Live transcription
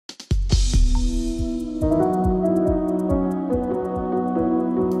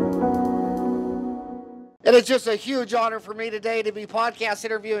And it's just a huge honor for me today to be podcast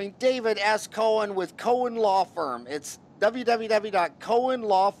interviewing David S. Cohen with Cohen Law Firm. It's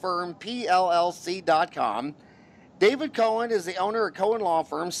www.cohenlawfirmpllc.com. David Cohen is the owner of Cohen Law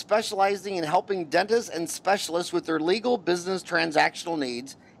Firm, specializing in helping dentists and specialists with their legal business transactional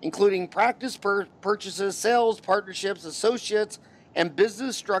needs, including practice purchases, sales, partnerships, associates, and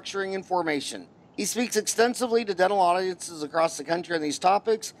business structuring and formation. He speaks extensively to dental audiences across the country on these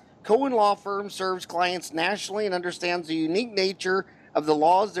topics. Cohen Law Firm serves clients nationally and understands the unique nature of the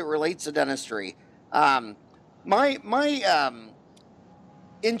laws that relates to dentistry. My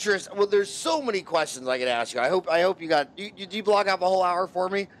interest. Well, there's so many questions I could ask you. I hope you got. Do you block off a whole hour for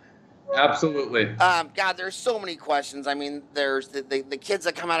me? Absolutely. God, there's so many questions. I mean, there's the kids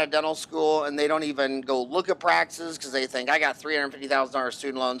that come out of dental school and they don't even go look at practices because they think I got $350,000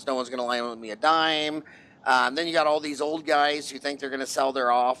 student loans. No one's going to lend me a dime. Then you got all these old guys who think they're going to sell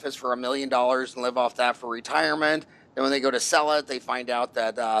their office for $1 million and live off that for retirement. Then when they go to sell it, they find out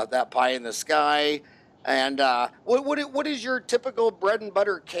that that pie in the sky. And what is your typical bread and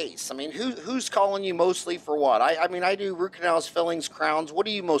butter case? I mean, who's calling you mostly for what? I mean, I do root canals, fillings, crowns. What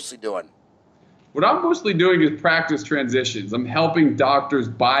are you mostly doing? What I'm mostly doing is practice transitions. I'm helping doctors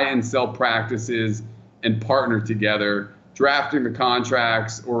buy and sell practices and partner together, drafting the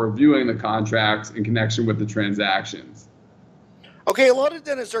contracts or reviewing the contracts in connection with the transactions. Okay, a lot of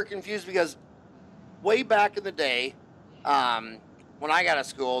dentists are confused because way back in the day, when I got to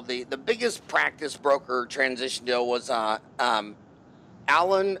school, the biggest practice broker transition deal was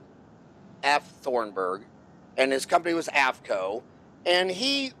Alan F. Thornburg, and his company was AFCO, and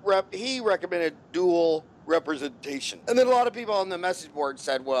he recommended dual representation. And then a lot of people on the message board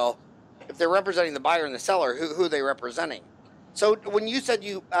said, well, if they're representing the buyer and the seller, who are they representing? So when you said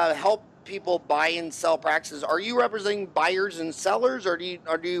you help people buy and sell practices, are you representing buyers and sellers, or do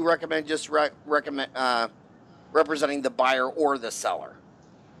you recommend just representing the buyer or the seller?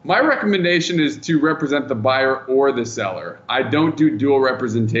 My recommendation is to represent the buyer or the seller. I don't do dual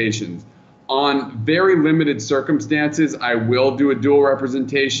representations. On very limited circumstances, I will do a dual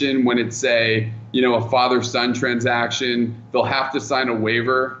representation when it's a father-son transaction. They'll have to sign a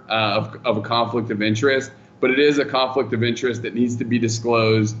waiver of a conflict of interest, but it is a conflict of interest that needs to be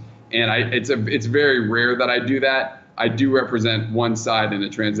disclosed. And it's very rare that I do that. I do represent one side in a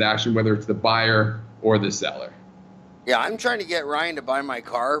transaction, whether it's the buyer or the seller. Yeah, I'm trying to get Ryan to buy my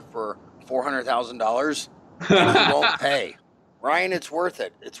car for $400,000, and he won't pay. Ryan, it's worth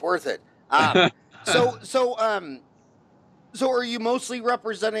it. It's worth it. So are you mostly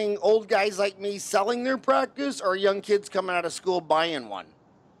representing old guys like me selling their practice, or young kids coming out of school buying one?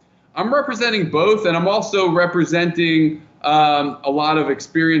 I'm representing both, and I'm also representing a lot of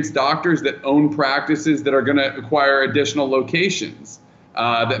experienced doctors that own practices that are going to acquire additional locations.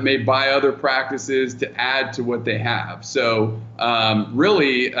 That may buy other practices to add to what they have. So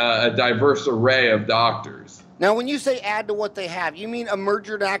really a diverse array of doctors. Now, when you say add to what they have, you mean a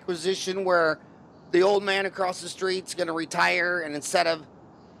merger and acquisition where the old man across the street's going to retire, and instead of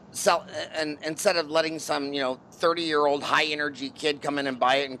letting some 30-year-old high energy kid come in and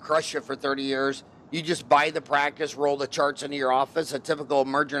buy it and crush it for 30 years, you just buy the practice, roll the charts into your office, a typical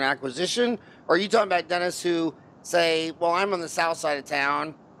merger and acquisition? Or are you talking about dentists who say, well, I'm on the south side of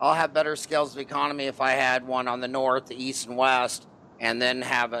town, I'll have better scales of economy if I had one on the north, the east, and west, and then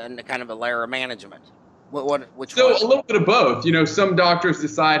have a kind of a layer of management? Which so one? A little bit of both. Some doctors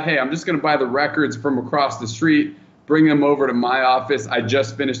decide, hey, I'm just going to buy the records from across the street, bring them over to my office. I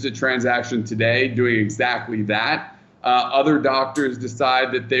just finished a transaction today doing exactly that. Other doctors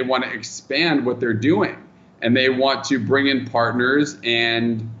decide that they want to expand what they're doing, and they want to bring in partners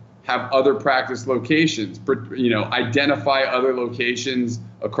and have other practice locations, identify other locations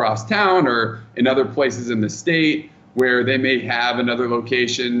across town or in other places in the state where they may have another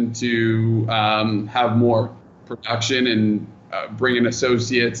location to have more production and bring in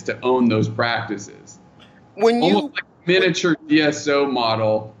associates to own those practices. Almost like a miniature DSO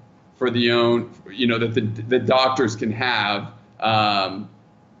model for that the doctors can have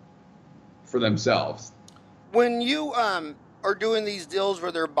for themselves. When you are doing these deals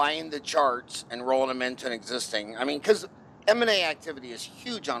where they're buying the charts and rolling them into an existing, because M&A activity is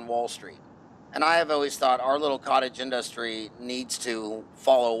huge on Wall Street. And I have always thought our little cottage industry needs to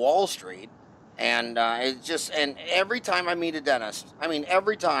follow Wall Street. And and every time I meet a dentist,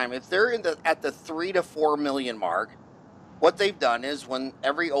 every time, if they're at the 3 to 4 million mark, what they've done is when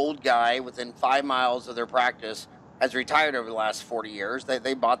every old guy within 5 miles of their practice has retired over the last 40 years,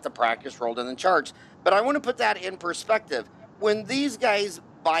 they bought the practice, rolled in the charts. But I want to put that in perspective. When these guys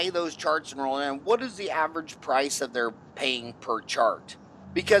buy those charts and roll in, what is the average price that they're paying per chart?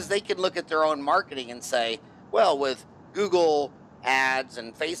 because they can look at their own marketing and say, well, with Google ads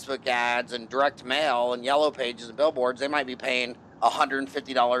and Facebook ads and direct mail and yellow pages and billboards, they might be paying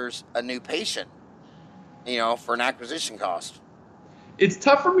 $150 a new patient, for an acquisition cost. It's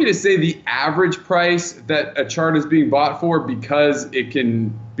tough for me to say the average price that a chart is being bought for, because it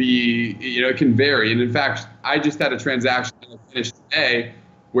can be, it can vary. And in fact, I just had a transaction that I finished today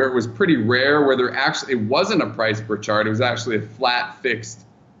where it was pretty rare, where it wasn't a price per chart. It was actually a flat fixed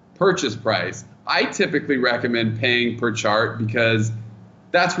purchase price. I typically recommend paying per chart because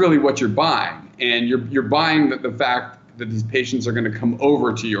that's really what you're buying. And you're buying the fact that these patients are going to come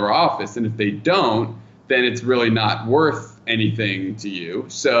over to your office. And if they don't, then it's really not worth anything to you.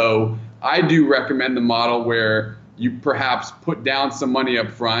 So I do recommend the model where you perhaps put down some money up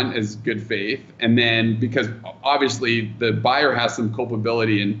front as good faith. And then, because obviously the buyer has some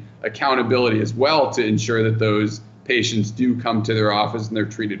culpability and accountability as well to ensure that those patients do come to their office and they're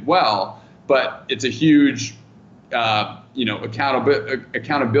treated well. But it's a huge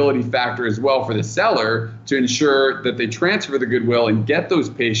accountability factor as well for the seller to ensure that they transfer the goodwill and get those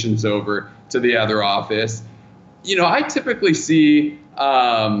patients over to the other office. I typically see,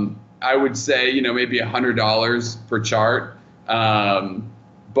 I would say, maybe $100 per chart.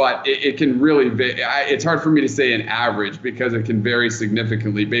 But it can really, it's hard for me to say an average because it can vary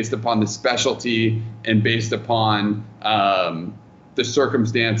significantly based upon the specialty and based upon the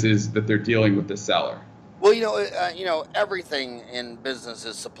circumstances that they're dealing with the seller. Well, everything in business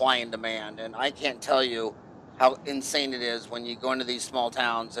is supply and demand, and I can't tell you how insane it is when you go into these small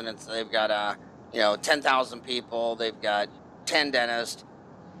towns and they've got 10,000 people, they've got 10 dentists,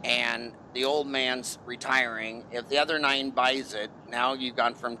 and the old man's retiring. If the other 9 buys it, now you've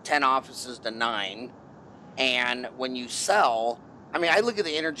gone from 10 offices to 9, and when you sell, I look at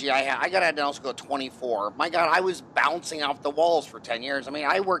the energy I had. I got out of dental school at 24. My God, I was bouncing off the walls for 10 years.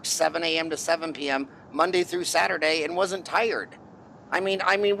 I worked 7 a.m. to 7 p.m. Monday through Saturday and wasn't tired.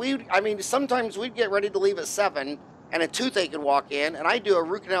 Sometimes we'd get ready to leave at 7 and a toothache would walk in, and I'd do a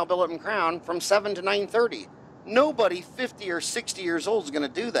root canal, billet, and crown from 7 to 9:30. Nobody 50 or 60 years old is going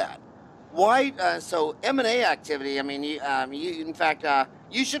to do that. Why? So M&A activity,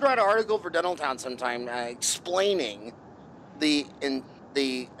 you should write an article for Dentaltown sometime explaining the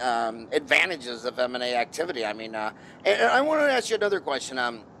advantages of M&A activity. And I want to ask you another question.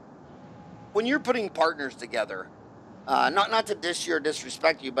 When you're putting partners together, not to dish you or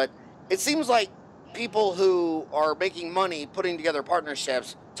disrespect you, but it seems like people who are making money putting together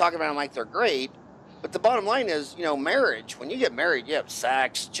partnerships talk about them like they're great, but the bottom line is, marriage. When you get married, you have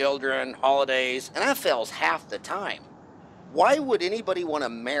sex, children, holidays, and that fails half the time. Why would anybody want to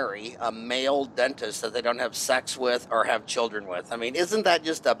marry a male dentist that they don't have sex with or have children with? Isn't that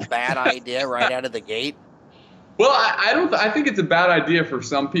just a bad idea right out of the gate? Well, I think it's a bad idea for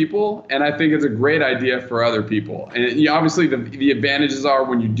some people, and I think it's a great idea for other people. And obviously the advantages are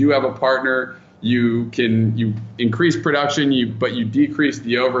when you do have a partner, you increase production, but you decrease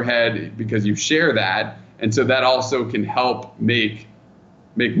the overhead because you share that. And so that also can help make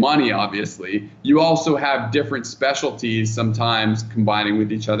money, obviously. You also have different specialties sometimes combining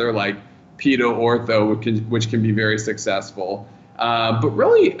with each other, like pedo ortho, which can be very successful. But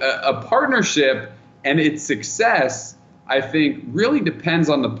really a partnership and its success, I think, really depends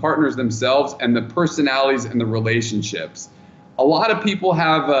on the partners themselves and the personalities and the relationships. A lot of people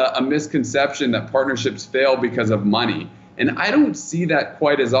have a misconception that partnerships fail because of money. And I don't see that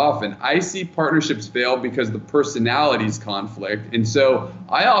quite as often. I see partnerships fail because the personalities conflict. And so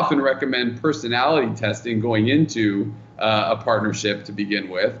I often recommend personality testing going into a partnership to begin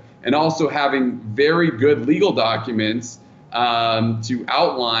with, and also having very good legal documents to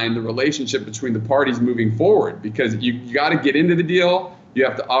outline the relationship between the parties moving forward, because you got to get into the deal, you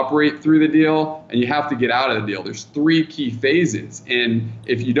have to operate through the deal, and you have to get out of the deal. There's 3 key phases. And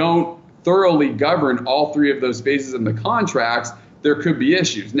if you don't thoroughly govern all 3 of those phases in the contracts, there could be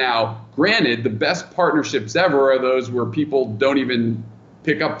issues. Now, granted, the best partnerships ever are those where people don't even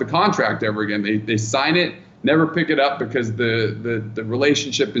pick up the contract ever again. They sign it, never pick it up because the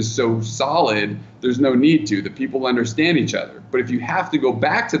relationship is so solid, there's no need to. The people understand each other. But if you have to go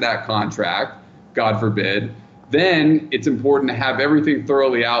back to that contract, God forbid, then it's important to have everything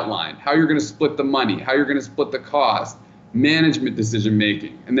thoroughly outlined. How you're going to split the money, how you're going to split the cost, management decision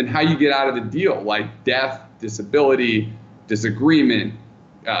making, and then how you get out of the deal, like death, disability, disagreement,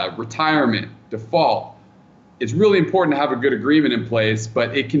 retirement, default. It's really important to have a good agreement in place,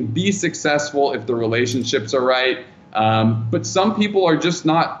 but it can be successful if the relationships are right. But some people are just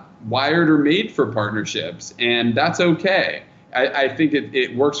not wired or made for partnerships, and that's okay. I think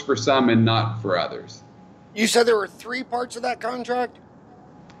it works for some and not for others. You said there were 3 parts of that contract?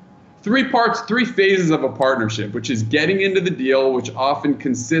 Three parts, three phases of a partnership, which is getting into the deal, which often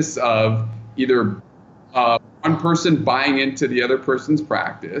consists of either one person buying into the other person's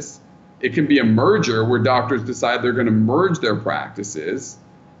practice. It can be a merger where doctors decide they're going to merge their practices.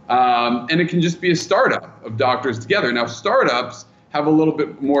 And it can just be a startup of doctors together. Now, startups have a little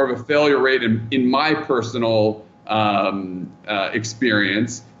bit more of a failure rate in my personal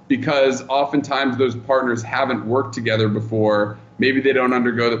experience, because oftentimes those partners haven't worked together before. Maybe they don't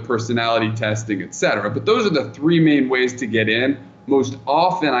undergo the personality testing, et cetera. But those are the three main ways to get in. Most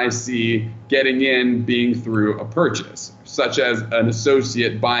often I see getting in being through a purchase, such as an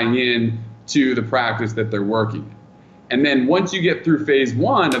associate buying in to the practice that they're working in. And then once you get through phase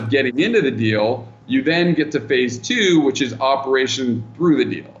one of getting into the deal, you then get to phase two, which is operation through the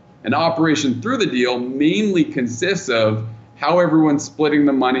deal. And operation through the deal mainly consists of how everyone's splitting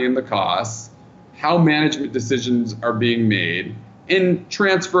the money and the costs, how management decisions are being made, and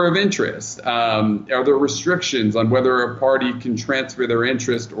transfer of interest. Are there restrictions on whether a party can transfer their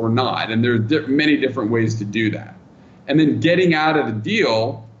interest or not? And there are many different ways to do that. And then getting out of the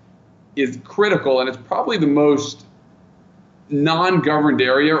deal is critical, and it's probably the most non-governed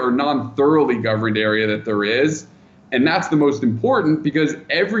area or non-thoroughly governed area that there is. And that's the most important, because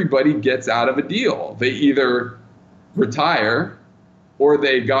everybody gets out of a deal. They either retire, or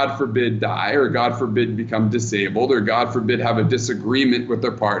they, God forbid, die, or God forbid, become disabled, or God forbid, have a disagreement with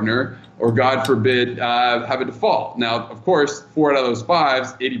their partner, or God forbid, have a default. Now, of course, 4 out of those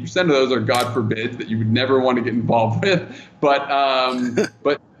 5, 80% of those are God forbid that you would never want to get involved with. But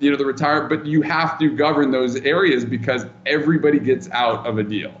but you have to govern those areas because everybody gets out of a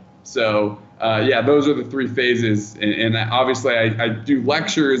deal. So yeah, those are the 3 phases. And obviously I do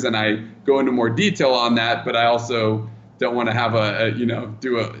lectures and I go into more detail on that, but I also don't want to have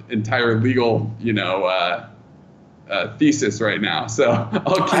do an entire legal, thesis right now. So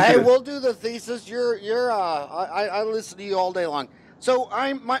I will do the thesis. I listen to you all day long. So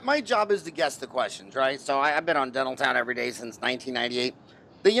my job is to guess the questions, right? So I've been on Dentaltown every day since 1998.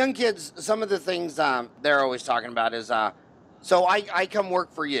 The young kids, some of the things they're always talking about is, so I come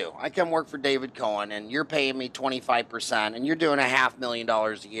work for you. I come work for David Cohen, and you're paying me 25%, and you're doing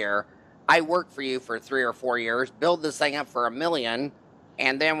 $500,000 a year. I work for you for 3 or 4 years, build this thing up for $1 million,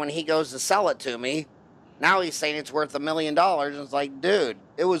 and then when he goes to sell it to me, now he's saying it's worth $1 million. And it's like, dude,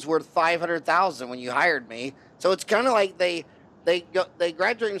 it was worth 500,000 when you hired me. So it's kind of like they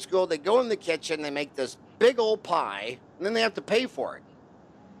graduate from school, they go in the kitchen, they make this big old pie, and then they have to pay for it.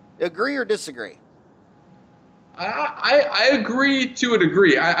 Agree or disagree? I agree to a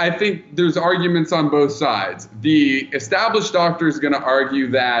degree. I think there's arguments on both sides. The established doctor is going to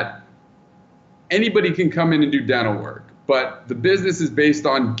argue that anybody can come in and do dental work, but the business is based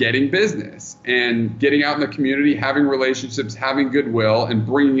on getting business and getting out in the community, having relationships, having goodwill, and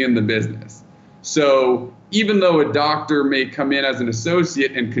bringing in the business. So even though a doctor may come in as an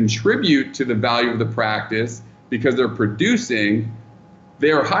associate and contribute to the value of the practice because they're producing,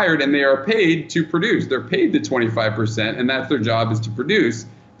 they are hired and they are paid to produce. They're paid the 25%, and that's their job, is to produce.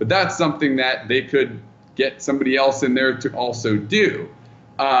 But that's something that they could get somebody else in there to also do.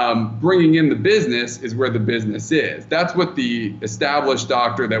 Bringing in the business is where the business is. That's what the established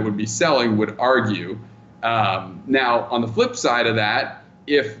doctor that would be selling would argue. Now, on the flip side of that,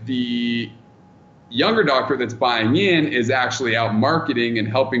 if the younger doctor that's buying in is actually out marketing and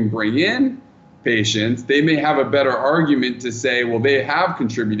helping bring in patients, they may have a better argument to say, well, they have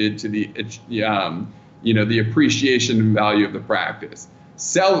contributed to the appreciation and value of the practice.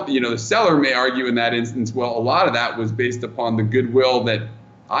 The seller may argue in that instance, well, a lot of that was based upon the goodwill that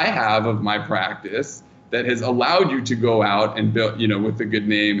I have of my practice that has allowed you to go out and build, with a good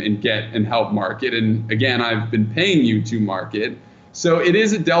name and get and help market. And again, I've been paying you to market. So it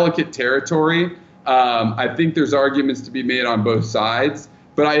is a delicate territory. I think there's arguments to be made on both sides.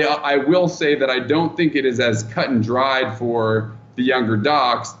 But I will say that I don't think it is as cut and dried for the younger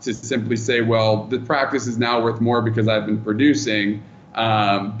docs to simply say, well, the practice is now worth more because I've been producing,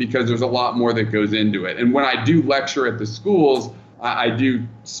 because there's a lot more that goes into it. And when I do lecture at the schools, I do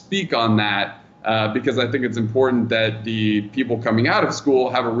speak on that because I think it's important that the people coming out of school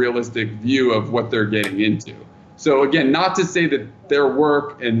have a realistic view of what they're getting into. So again, not to say that their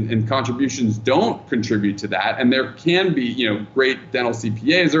work and contributions don't contribute to that. And there can be, great dental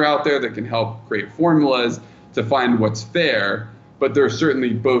CPAs are out there that can help create formulas to find what's fair. But there are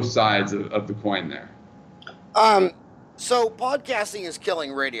certainly both sides of the coin there. So podcasting is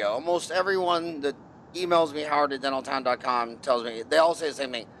killing radio. Almost everyone that emails me, howard@dentaltown.com, tells me, they all say the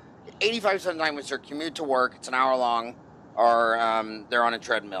same thing. 85% of the time it's their commute to work, it's an hour long, or they're on a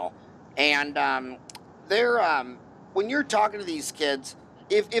treadmill. And when you're talking to these kids,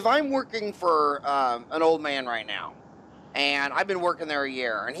 if I'm working for an old man right now, and I've been working there a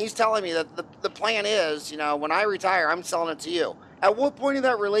year, and he's telling me that the plan is, when I retire, I'm selling it to you. At what point in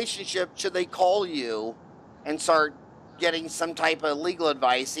that relationship should they call you and start getting some type of legal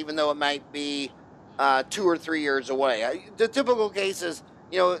advice, even though it might be 2 or 3 years away? The typical case is,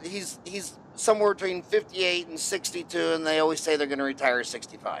 he's somewhere between 58 and 62, and they always say they're going to retire at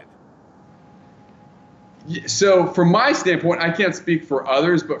 65. So from my standpoint, I can't speak for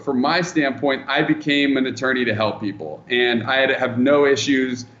others, but from my standpoint, I became an attorney to help people, and I have no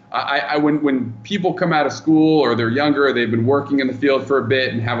issues. When people come out of school or they're younger, they've been working in the field for a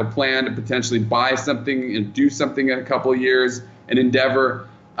bit and have a plan to potentially buy something and do something in a couple of years, an endeavor,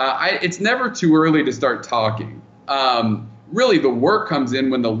 it's never too early to start talking. Really, the work comes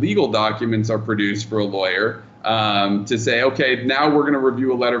in when the legal documents are produced for a lawyer. To say, okay, now we're going to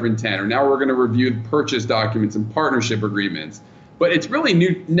review a letter of intent, or now we're going to review purchase documents and partnership agreements. But it's really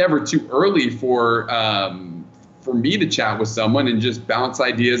never too early for me to chat with someone and just bounce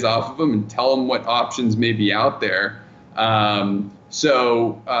ideas off of them and tell them what options may be out there.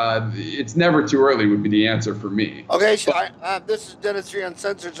 So it's never too early would be the answer for me. Okay, so this is Dentistry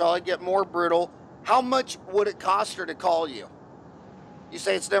Uncensored, so I'll get more brutal. How much would it cost her to call you? You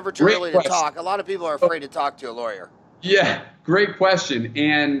say it's never too early to talk. A lot of people are afraid to talk to a lawyer. Yeah, great question.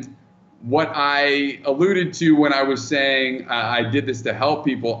 And what I alluded to when I was saying I did this to help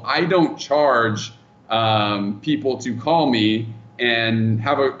people, I don't charge people to call me and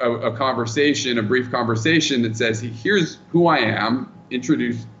have a conversation, a brief conversation that says, here's who I am,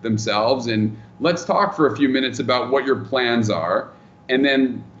 introduce themselves, and let's talk for a few minutes about what your plans are. And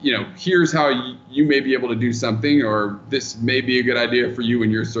then, here's how you may be able to do something, or this may be a good idea for you in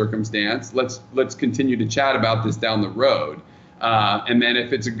your circumstance. Let's continue to chat about this down the road. And then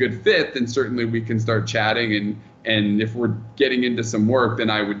if it's a good fit, then certainly we can start chatting. And if we're getting into some work, then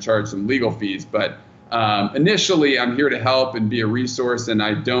I would charge some legal fees. But initially, I'm here to help and be a resource, and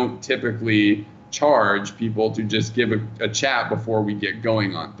I don't typically charge people to just give a chat before we get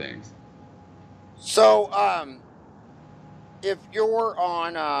going on things. So, if you're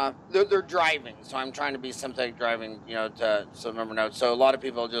on, they're driving, so I'm trying to be sympathetic driving, to some number notes. So a lot of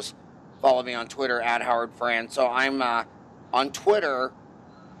people just follow me on Twitter at Howard Fran. So I'm on Twitter.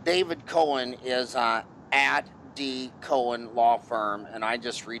 David Cohen is at D Cohen Law Firm, and I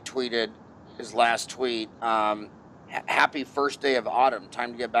just retweeted his last tweet. Happy first day of autumn.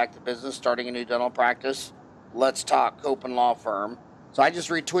 Time to get back to business. Starting a new dental practice. Let's talk. Cohen Law Firm. So I just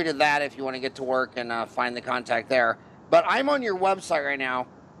retweeted that if you want to get to work and find the contact there. But I'm on your website right now,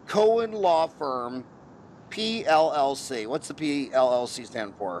 Cohen Law Firm, PLLC. What's the PLLC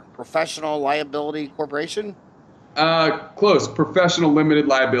stand for? Professional Liability Corporation? Close. Professional Limited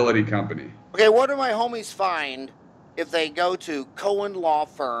Liability Company. Okay, what do my homies find if they go to Cohen Law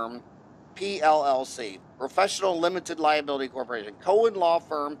Firm, PLLC? Professional Limited Liability Corporation. Cohen Law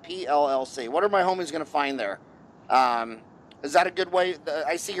Firm, PLLC. What are my homies going to find there? Is that a good way?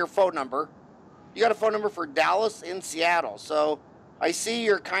 I see your phone number. You got a phone number for Dallas and Seattle. So I see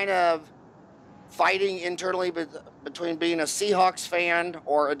you're kind of fighting internally between being a Seahawks fan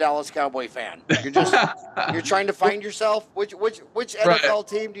or a Dallas Cowboy fan. You're trying to find yourself. Which NFL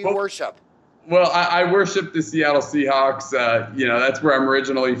team do you worship? Well, I worship the Seattle Seahawks. That's where I'm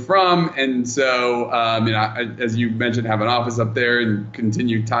originally from. And so, as you mentioned, have an office up there and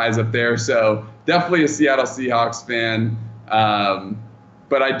continued ties up there. So definitely a Seattle Seahawks fan.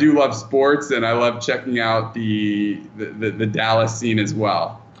 But I do love sports, and I love checking out the Dallas scene as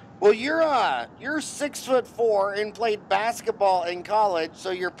well. Well, you're 6'4" and played basketball in college,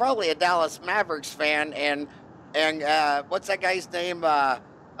 so you're probably a Dallas Mavericks fan. And what's that guy's name?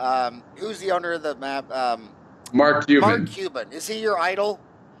 Who's the owner of the map? Mark Cuban. Mark Cuban. Is he your idol?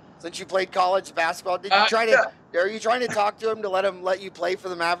 Since you played college basketball, did you try to? Are you trying to talk to him to let you play for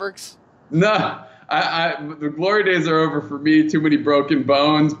the Mavericks? No. The glory days are over for me. Too many broken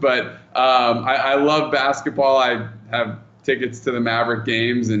bones, but I love basketball. I have tickets to the Maverick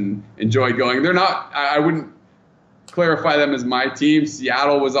games and enjoy going. They're not. I wouldn't clarify them as my team.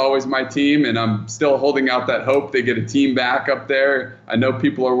 Seattle was always my team, and I'm still holding out that hope they get a team back up there. I know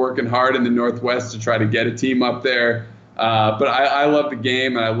people are working hard in the Northwest to try to get a team up there, but I love the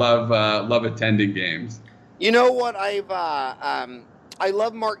game, and I love attending games. You know what I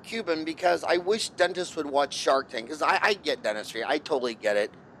love Mark Cuban because I wish dentists would watch Shark Tank, because I get dentistry. I totally get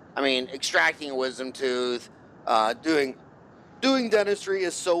it. I mean, extracting a wisdom tooth, doing dentistry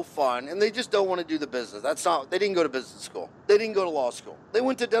is so fun, and they just don't want to do the business. They didn't go to business school. They didn't go to law school. They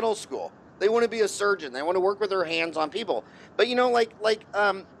went to dental school. They want to be a surgeon. They want to work with their hands on people. But like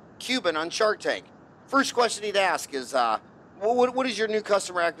Cuban on Shark Tank, first question he'd ask is, what is your new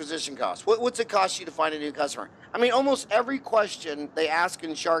customer acquisition cost? What's it cost you to find a new customer? I mean, almost every question they ask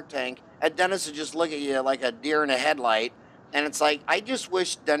in Shark Tank, at dentists would just look at you like a deer in a headlight. And it's like, I just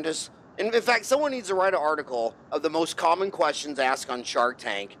wish dentists, and in fact, someone needs to write an article of the most common questions asked on Shark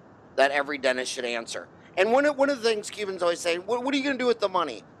Tank that every dentist should answer. And one of the things Cubans always say, what are you going to do with the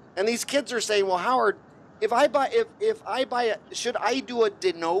money? And these kids are saying, well, Howard, if I buy should I do a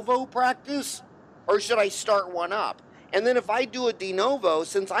de novo practice or should I start one up? And then if I do a de novo,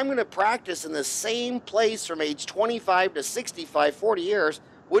 since I'm going to practice in the same place from age 25 to 65, 40 years,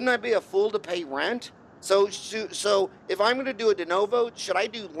 wouldn't I be a fool to pay rent? So if I'm going to do a de novo, should I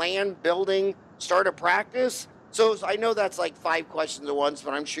do land, building, start a practice? So I know that's like 5 questions at once,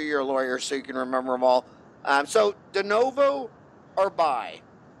 but I'm sure you're a lawyer, so you can remember them all. So de novo or buy?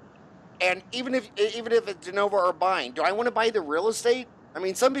 And even if it's de novo or buying, do I want to buy the real estate? I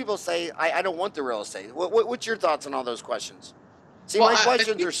mean, some people say, I don't want the real estate. What's your thoughts on all those questions? See, my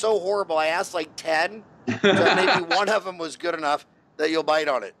questions are so horrible. I asked like 10, so maybe one of them was good enough that you'll bite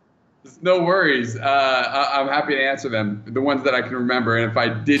on it. No worries. I'm happy to answer them, the ones that I can remember. And if I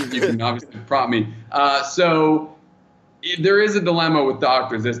didn't, you can obviously prompt me. So there is a dilemma with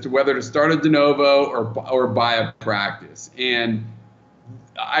doctors as to whether to start a de novo or buy a practice. And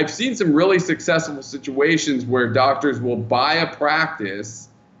I've seen some really successful situations where doctors will buy a practice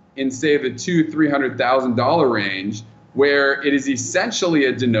in, say, the $200,000-$300,000 range, where it is essentially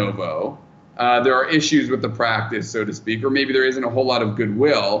a de novo. There are issues with the practice, so to speak, or maybe there isn't a whole lot of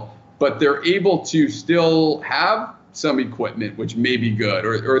goodwill, but they're able to still have some equipment, which may be good,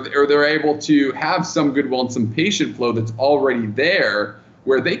 or they're able to have some goodwill and some patient flow that's already there,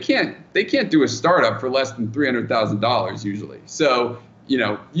 where they can't do a startup for less than $300,000 usually. So, you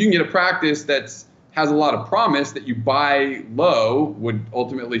know, you can get a practice has a lot of promise that you buy low, would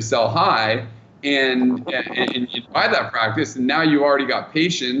ultimately sell high, and you buy that practice, and now you already got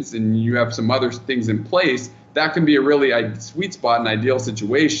patients and you have some other things in place. That can be a really sweet spot and ideal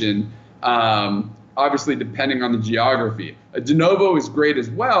situation, obviously depending on the geography. A de novo is great as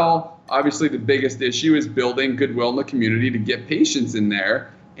well. Obviously, the biggest issue is building goodwill in the community to get patients in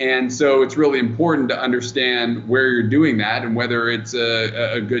there. And so it's really important to understand where you're doing that and whether it's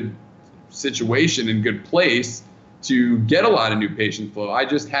a good situation and good place to get a lot of new patient flow. I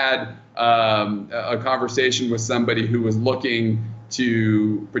just had a conversation with somebody who was looking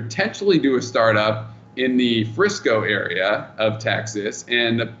to potentially do a startup in the Frisco area of Texas.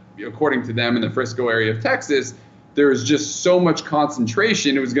 And according to them, in the Frisco area of Texas, there is just so much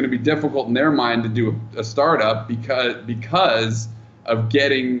concentration. It was going to be difficult in their mind to do a startup because of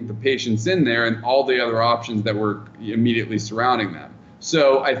getting the patients in there and all the other options that were immediately surrounding them.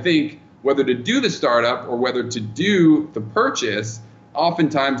 So I think whether to do the startup or whether to do the purchase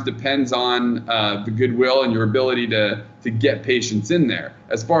oftentimes depends on the goodwill and your ability to get patients in there.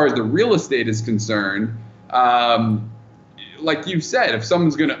 As far as the real estate is concerned, like you said, if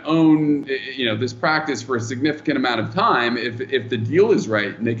someone's going to own, you know, this practice for a significant amount of time, if the deal is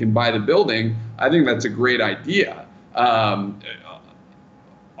right and they can buy the building, I think that's a great idea.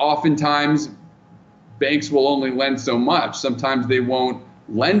 Oftentimes, banks will only lend so much. Sometimes they won't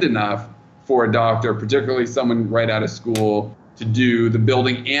lend enough for a doctor, particularly someone right out of school, to do the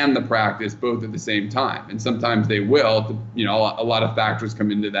building and the practice both at the same time. And sometimes they will. You know, a lot of factors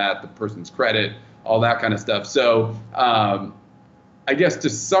come into that, the person's credit, all that kind of stuff. So I guess to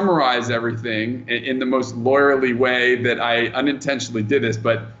summarize everything in the most lawyerly way that I unintentionally did this,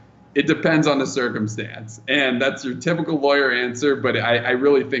 but it depends on the circumstance. And that's your typical lawyer answer, but I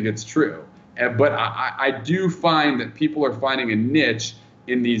really think it's true. But I do find that people are finding a niche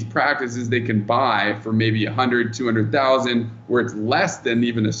in these practices they can buy for maybe 100, 200,000, where it's less than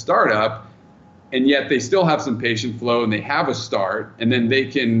even a startup, and yet they still have some patient flow and they have a start, and then they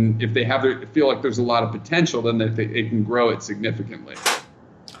can, if they feel like there's a lot of potential, then they can grow it significantly.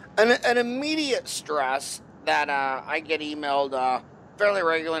 An immediate stress that I get emailed fairly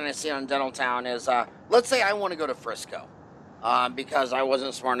regularly and I see on Dentaltown is, let's say I want to go to Frisco because I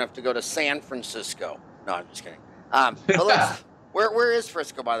wasn't smart enough to go to San Francisco. No, I'm just kidding. But where is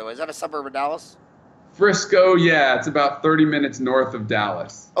Frisco, by the way? Is that a suburb of Dallas? Frisco, yeah, it's about 30 minutes north of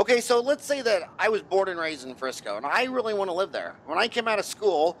Dallas. Okay, so let's say that I was born and raised in Frisco, and I really want to live there. When I came out of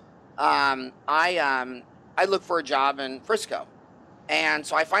school, I looked for a job in Frisco. And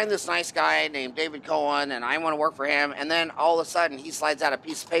so I find this nice guy named David Cohen, and I want to work for him. And then all of a sudden, he slides out a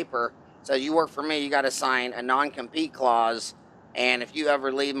piece of paper, says, you work for me, you got to sign a non-compete clause. And if you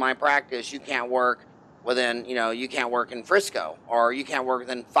ever leave my practice, you can't work within, you can't work in Frisco, or you can't work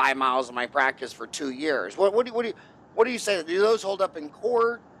within 5 miles of my practice for 2 years. What do you say? Do those hold up in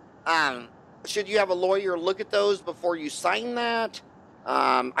court? should you have a lawyer look at those before you sign that?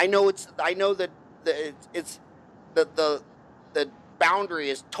 I know that it's the boundary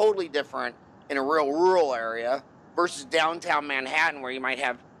is totally different in a real rural area versus downtown Manhattan, where you might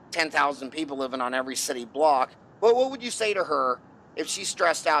have 10,000 people living on every city block. What would you say to her if she's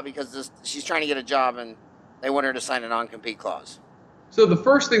stressed out because she's trying to get a job and they want her to sign a non-compete clause? So the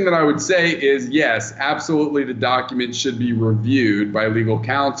first thing that I would say is, yes, absolutely, the document should be reviewed by legal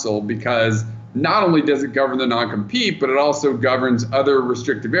counsel, because not only does it govern the non-compete, but it also governs other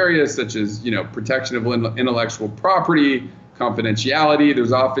restrictive areas such as, protection of intellectual property, confidentiality.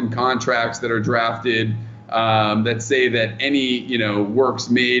 There's often contracts that are drafted that say that any, works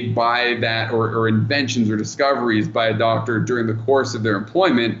made by that or inventions or discoveries by a doctor during the course of their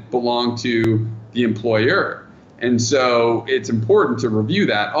employment belong to the employer. And so it's important to review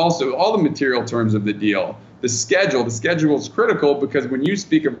that. Also, all the material terms of the deal, the schedule is critical, because when you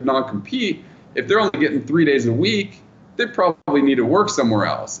speak of non-compete, if they're only getting 3 days a week, they probably need to work somewhere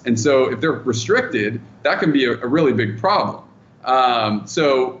else. And so if they're restricted, that can be a really big problem.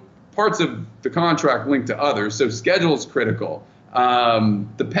 So parts of the contract link to others. So schedule is critical.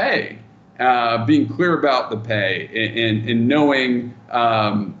 The pay, being clear about the pay and knowing,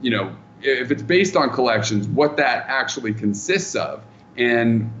 if it's based on collections, what that actually consists of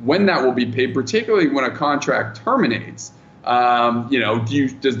and when that will be paid, particularly when a contract terminates.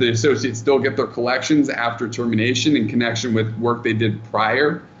 Does the associate still get their collections after termination in connection with work they did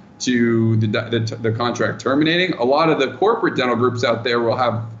prior to the contract terminating? A lot of the corporate dental groups out there will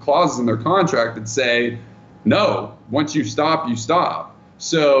have clauses in their contract that say, no, once you stop, you stop.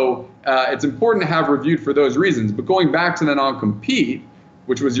 So it's important to have reviewed for those reasons. But going back to the non-compete,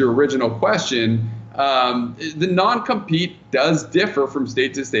 which was your original question, the non-compete does differ from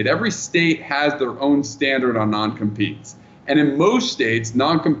state to state. Every state has their own standard on non-competes. And in most states,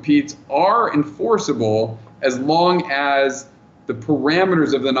 non-competes are enforceable as long as the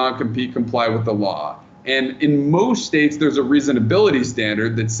parameters of the non-compete comply with the law. And in most states, there's a reasonability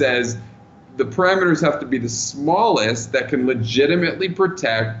standard that says the parameters have to be the smallest that can legitimately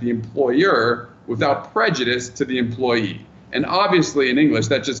protect the employer without prejudice to the employee. And obviously in English,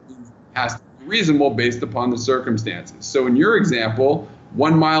 that just means it has to be reasonable based upon the circumstances. So in your example,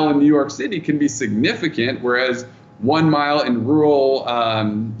 1 mile in New York City can be significant, whereas 1 mile in rural,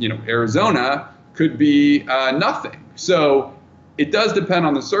 Arizona could be nothing. So it does depend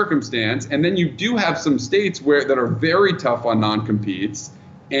on the circumstance. And then you do have some states that are very tough on non-competes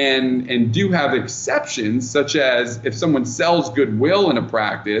and do have exceptions, such as if someone sells goodwill in a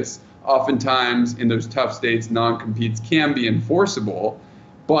practice, oftentimes in those tough states, non-competes can be enforceable.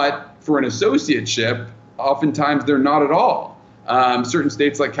 But for an associateship, oftentimes they're not at all. Certain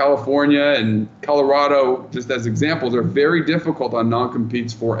states like California and Colorado, just as examples, are very difficult on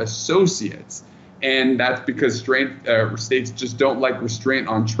non-competes for associates. And that's because states just don't like restraint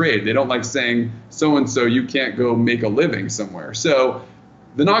on trade. They don't like saying, so-and-so, you can't go make a living somewhere. So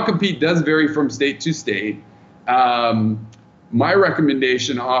the non-compete does vary from state to state. My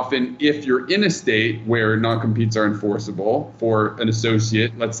recommendation often, if you're in a state where non-competes are enforceable for an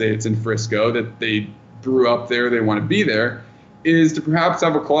associate, let's say it's in Frisco, that they grew up there, they want to be there, is to perhaps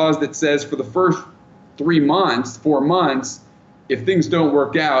have a clause that says for the first 4 months, if things don't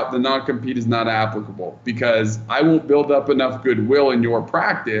work out, the non-compete is not applicable, because I won't build up enough goodwill in your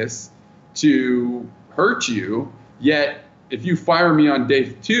practice to hurt you. Yet, if you fire me on day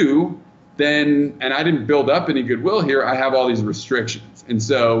 2, and I didn't build up any goodwill here, I have all these restrictions. And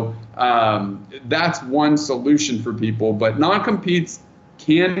so that's one solution for people. But non-competes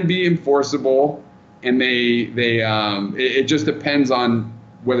can be enforceable, and it just depends on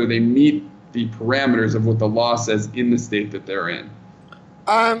whether they meet the parameters of what the law says in the state that they're in.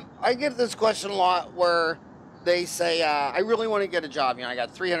 I get this question a lot where they say, I really want to get a job. I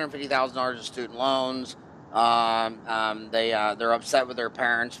got $350,000 of student loans. They're upset with their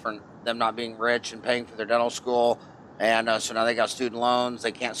parents for them not being rich and paying for their dental school. And so now they got student loans.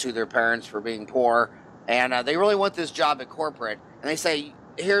 They can't sue their parents for being poor. And they really want this job at corporate. And they say,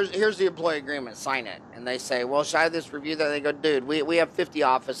 here's the employee agreement, sign it. And they say, well, should I have this review that? They go, dude, we have 50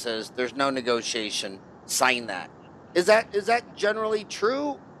 offices. There's no negotiation. Sign that. Is that generally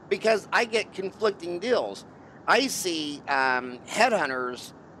true? Because I get conflicting deals. I see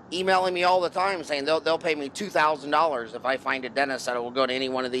headhunters emailing me all the time saying they'll pay me $2,000 if I find a dentist that will go to any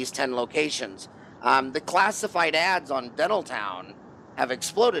one of these 10 locations. The classified ads on Dentaltown have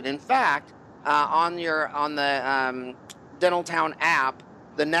exploded. In fact, on the Dentaltown app,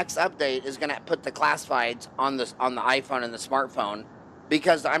 the next update is going to put the classifieds on the iPhone and the smartphone,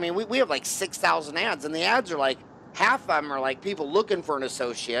 because we have like 6,000 ads, and the ads are like, half of them are like people looking for an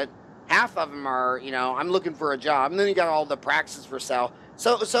associate, half of them are, you know, I'm looking for a job, and then you got all the practices for sale.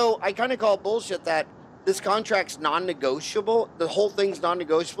 So I kind of call bullshit that this contract's non-negotiable. The whole thing's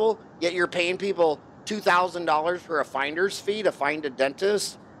non-negotiable. Yet you're paying people $2,000 for a finder's fee to find a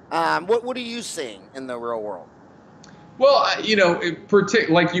dentist. What are you seeing in the real world? Well, you know,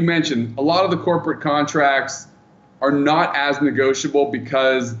 like you mentioned, a lot of the corporate contracts are not as negotiable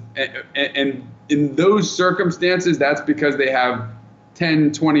because, and in those circumstances, that's because they have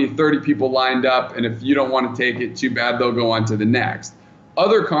 10, 20, 30 people lined up, and if you don't want to take it, too bad, they'll go on to the next.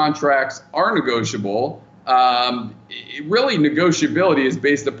 Other contracts are negotiable. Really, negotiability is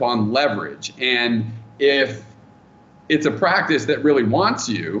based upon leverage, and if it's a practice that really wants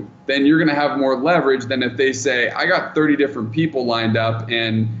you, then you're going to have more leverage than if they say, I got 30 different people lined up,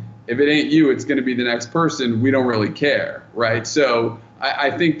 and if it ain't you, it's going to be the next person. We don't really care, right? So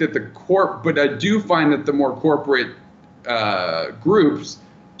I think that but I do find that the more corporate groups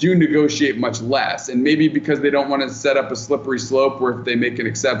do negotiate much less, and maybe because they don't want to set up a slippery slope where if they make an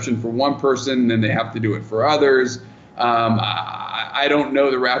exception for one person, then they have to do it for others. I don't know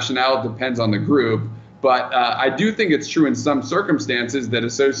the rationale. It depends on the group. But I do think it's true in some circumstances that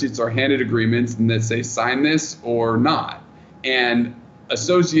associates are handed agreements and that say sign this or not. And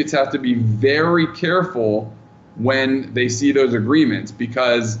associates have to be very careful when they see those agreements,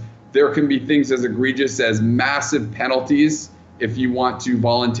 because there can be things as egregious as massive penalties if you want to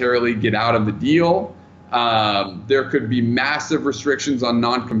voluntarily get out of the deal. There could be massive restrictions on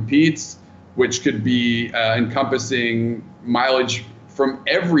non-competes, which could be encompassing mileage from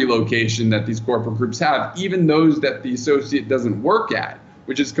every location that these corporate groups have, even those that the associate doesn't work at,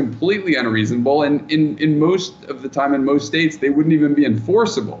 which is completely unreasonable. And in most of the time, in most states, they wouldn't even be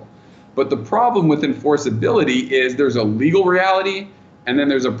enforceable. But the problem with enforceability is there's a legal reality and then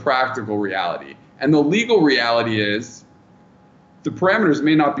there's a practical reality. And the legal reality is the parameters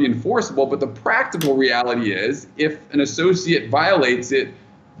may not be enforceable, but the practical reality is if an associate violates it,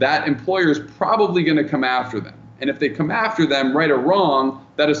 that employer is probably going to come after them. And if they come after them, right or wrong,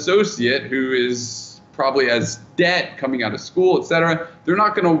 that associate who is probably has debt coming out of school, et cetera, they're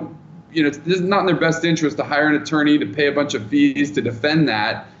not going to, you know, this is not in their best interest to hire an attorney to pay a bunch of fees to defend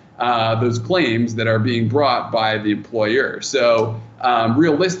those claims that are being brought by the employer. So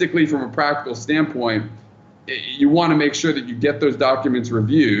realistically, from a practical standpoint, you want to make sure that you get those documents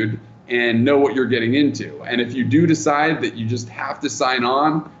reviewed and know what you're getting into. And if you do decide that you just have to sign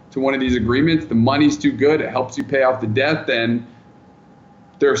on to one of these agreements, the money's too good, it helps you pay off the debt, then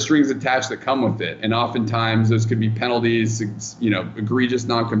there are strings attached that come with it. And oftentimes those could be penalties, you know, egregious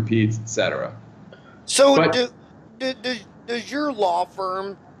non-competes, et cetera. So does your law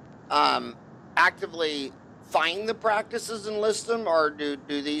firm actively find the practices and list them, or do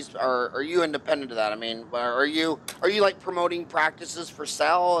these, are you independent of that? I mean, are you like promoting practices for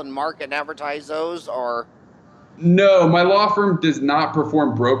sale and market and advertise those, or? No, my law firm does not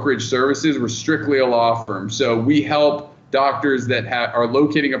perform brokerage services. We're strictly a law firm. So we help doctors that are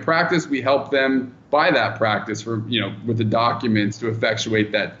locating a practice. We help them buy that practice for, you know, with the documents to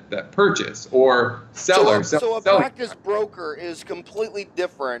effectuate that purchase, or seller. So a practice broker is completely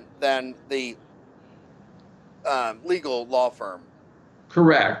different than the legal law firm.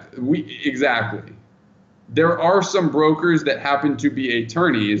 Correct. Exactly. There are some brokers that happen to be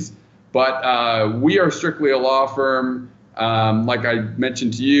attorneys, but we are strictly a law firm. Like I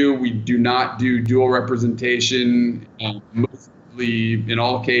mentioned to you, we do not do dual representation. Mostly, in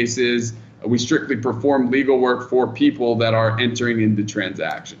all cases, we strictly perform legal work for people that are entering into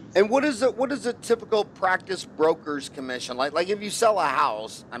transactions. And what is a typical practice broker's commission like? Like if you sell a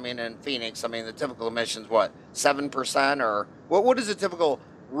house, I mean, in Phoenix, I mean, the typical commission's what, 7%, or what is a typical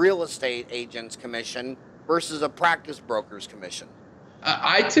real estate agent's commission versus a practice broker's commission?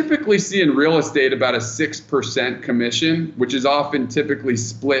 I typically see in real estate about a 6% commission, which is often typically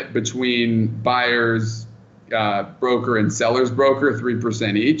split between buyer's broker and seller's broker,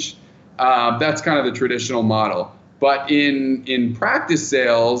 3% each. That's kind of the traditional model. But in practice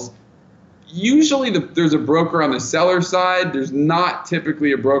sales, usually there's a broker on the seller side. There's not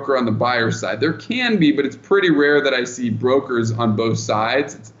typically a broker on the buyer side. There can be, but it's pretty rare that I see brokers on both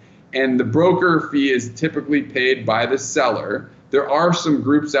sides. And the broker fee is typically paid by the seller. There are some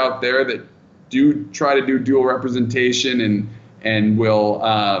groups out there that do try to do dual representation and will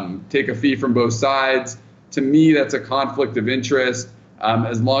take a fee from both sides. To me, that's a conflict of interest.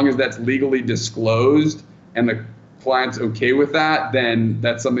 As long as that's legally disclosed and the client's okay with that, then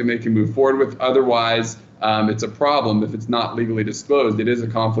that's something they can move forward with. Otherwise, it's a problem if it's not legally disclosed. It is a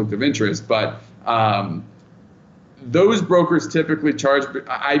conflict of interest. But those brokers typically charge,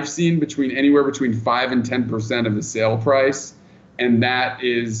 I've seen anywhere between 5 and 10% of the sale price. and that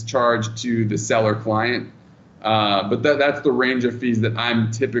is charged to the seller client. But that's the range of fees that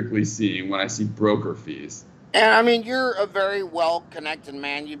I'm typically seeing when I see broker fees. And I mean, you're a very well-connected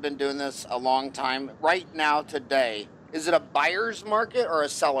man. You've been doing this a long time. Right now, today, is it a buyer's market or a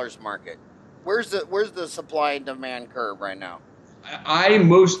seller's market? Where's the supply and demand curve right now? I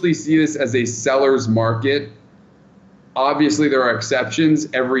mostly see this as a seller's market. Obviously, there are exceptions.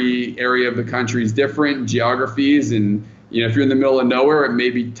 Every area of the country is different, geographies, and if you're in the middle of nowhere, it may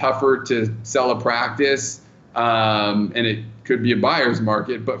be tougher to sell a practice, and it could be a buyer's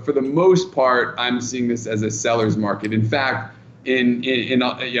market. But for the most part, I'm seeing this as a seller's market. In fact,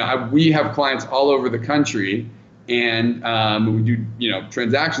 we have clients all over the country, and we do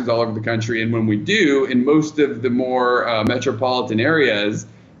transactions all over the country. And when we do, in most of the more metropolitan areas,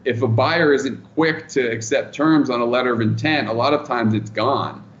 if a buyer isn't quick to accept terms on a letter of intent, a lot of times it's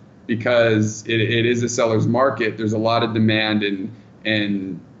gone because it is a seller's market. There's a lot of demand,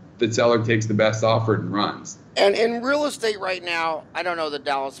 and the seller takes the best offer and runs. And in real estate right now, I don't know the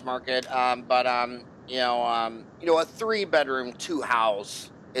Dallas market, but a 3-bedroom, 2-house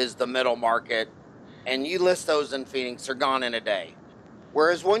is the middle market, and you list those in Phoenix, they're gone in a day.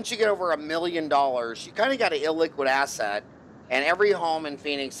 Whereas once you get over $1 million, you kind of got an illiquid asset. And every home in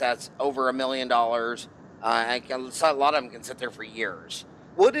Phoenix that's over $1 million, and a lot of them can sit there for years.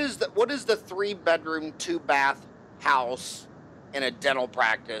 What is the 3-bedroom, 2-bath house in a dental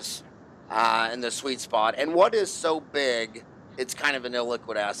practice in the sweet spot? And what is so big it's kind of an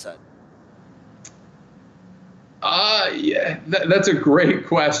illiquid asset? Yeah, that's a great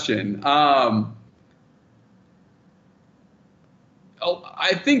question.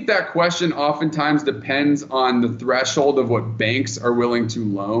 I think that question oftentimes depends on the threshold of what banks are willing to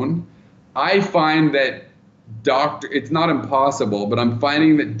loan. I find that it's not impossible, but I'm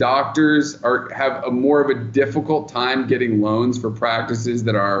finding that doctors have a more of a difficult time getting loans for practices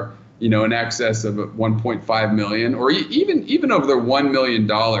that are, in excess of 1.5 million or even over the $1 million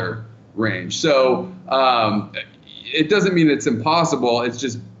range. So it doesn't mean it's impossible. It's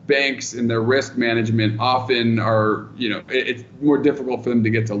just banks and their risk management often are, it's more difficult for them to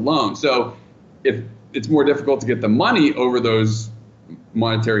get to loans. So if it's more difficult to get the money over those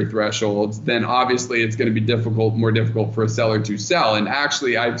monetary thresholds, then obviously it's going to be more difficult for a seller to sell. And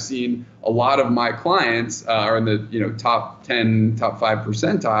actually, I've seen a lot of my clients are in the top 10, top 5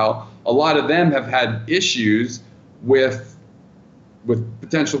 percentile. A lot of them have had issues with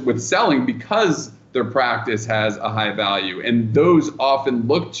selling because their practice has a high value, and those often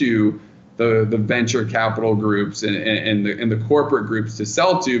look to the venture capital groups and the corporate groups to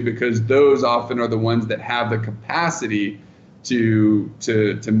sell to, because those often are the ones that have the capacity to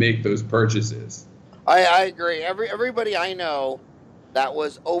make those purchases. I agree. Everybody I know that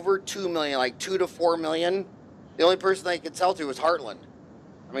was over 2 million, like 2 to 4 million, the only person they could sell to was Heartland.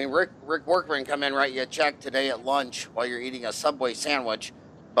 I mean, Rick Workman come in, write you a check today at lunch while you're eating a Subway sandwich,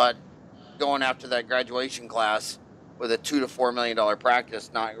 but going after that graduation class with a $2 to $4 million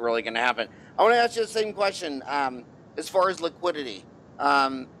practice, not really going to happen. I want to ask you the same question as far as liquidity,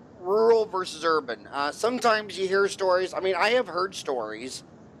 rural versus urban. Sometimes you hear stories. I mean, I have heard stories,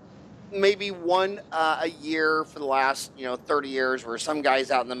 maybe one a year for the last 30 years, where some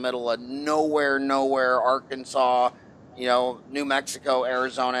guy's out in the middle of nowhere, Arkansas, New Mexico,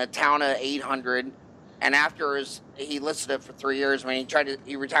 Arizona, town of 800. And after he listed it for 3 years. I mean,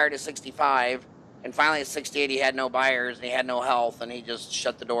 he retired at 65, and finally at 68 he had no buyers and he had no health, and he just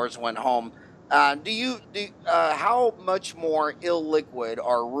shut the doors and went home. How much more illiquid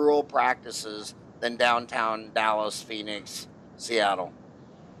are rural practices than downtown Dallas, Phoenix, Seattle?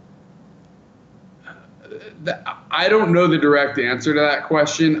 I don't know the direct answer to that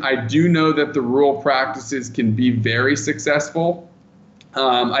question. I do know that the rural practices can be very successful.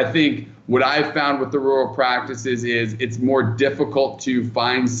 I think what I've found with the rural practices is it's more difficult to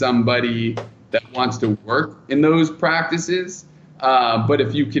find somebody that wants to work in those practices. But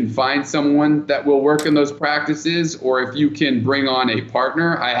if you can find someone that will work in those practices, or if you can bring on a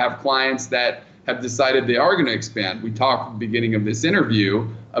partner, I have clients that have decided they are going to expand. We talked at the beginning of this interview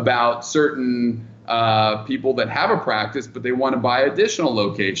about certain people that have a practice, but they want to buy additional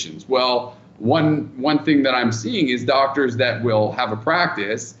locations. Well, one thing that I'm seeing is doctors that will have a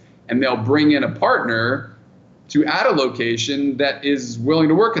practice and they'll bring in a partner to add a location that is willing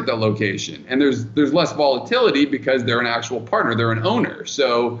to work at that location. And there's less volatility because they're an actual partner, they're an owner.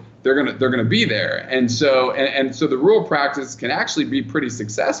 So they're gonna be there. And so the rural practice can actually be pretty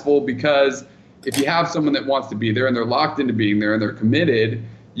successful, because if you have someone that wants to be there and they're locked into being there and they're committed,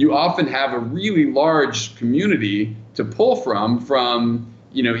 you often have a really large community to pull from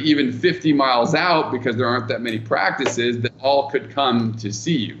even 50 miles out, because there aren't that many practices, that all could come to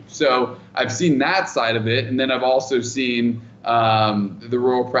see you. So I've seen that side of it. And then I've also seen the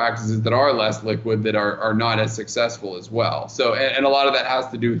rural practices that are less liquid that are not as successful as well. So, and a lot of that has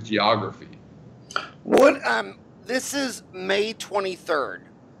to do with geography. This is May 23rd.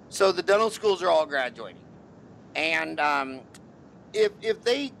 So the dental schools are all graduating. And if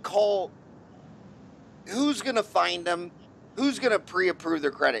they call, who's going to find them? Who's going to pre-approve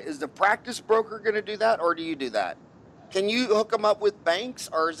their credit? Is the practice broker going to do that, or do you do that? Can you hook them up with banks,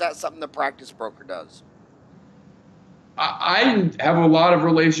 or is that something the practice broker does? I have a lot of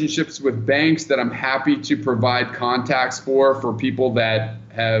relationships with banks that I'm happy to provide contacts for people that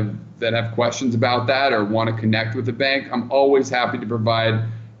have questions about that or want to connect with the bank. I'm always happy to provide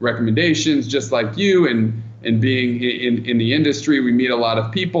recommendations, just like you, and being in the industry, we meet a lot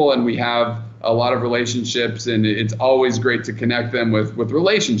of people and we have a lot of relationships, and it's always great to connect them with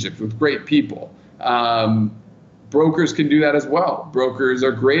relationships with great people. Brokers can do that as well. Brokers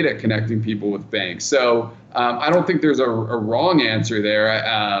are great at connecting people with banks. So I don't think there's a wrong answer there.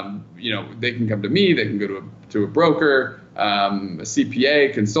 They can come to me, they can go to a broker, a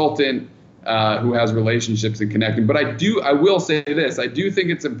CPA, consultant who has relationships and connecting. But I will say this, I do think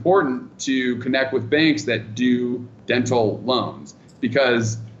it's important to connect with banks that do dental loans,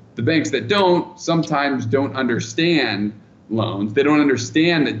 because the banks that sometimes don't understand loans. They don't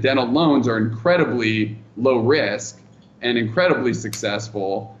understand that dental loans are incredibly low risk and incredibly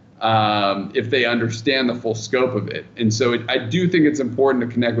successful if they understand the full scope of it. And so I do think it's important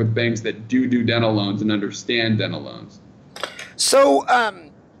to connect with banks that do dental loans and understand dental loans. So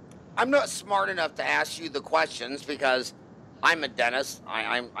I'm not smart enough to ask you the questions because I'm a dentist.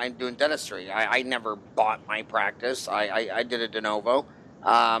 I'm doing dentistry. I never bought my practice. I did a de novo.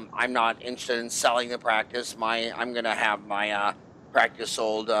 I'm not interested in selling the practice. I'm going to have my practice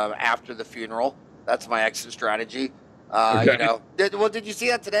sold after the funeral. That's my exit strategy. Okay. Did you see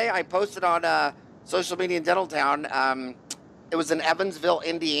that today? I posted on social media in Dentaltown. It was in Evansville,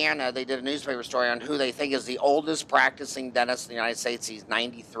 Indiana. They did a newspaper story on who they think is the oldest practicing dentist in the United States. He's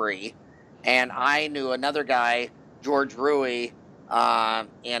 93. And I knew another guy, George Rui,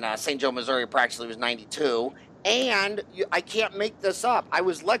 in St. Joe, Missouri, practiced. He was 92. And I can't make this up. I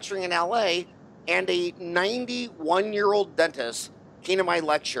was lecturing in LA, and a 91-year-old dentist came to my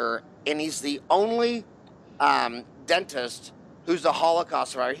lecture, and he's the only dentist who's a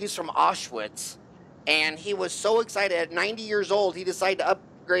Holocaust survivor. He's from Auschwitz, and he was so excited. At 90 years old, he decided to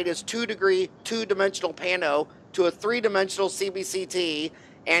upgrade his two-dimensional pano to a three-dimensional CBCT,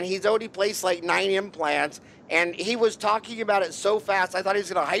 and he's already placed like 9 implants, and he was talking about it so fast, I thought he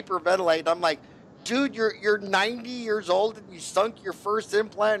was going to hyperventilate, and I'm like, dude, you're 90 years old and you sunk your first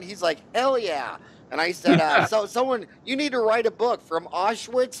implant? And he's like, hell yeah. And I said, you need to write a book, From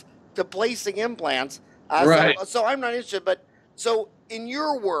Auschwitz to Placing Implants. Right. So I'm not interested. But so in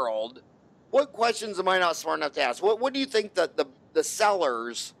your world, what questions am I not smart enough to ask? What do you think that the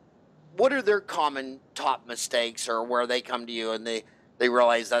sellers, what are their common top mistakes, or where they come to you and they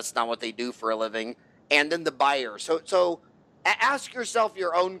realize that's not what they do for a living? And then the buyer. So ask yourself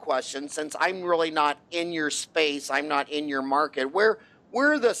your own question, since I'm really not in your space, I'm not in your market. Where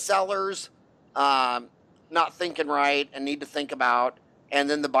are the sellers not thinking right and need to think about? And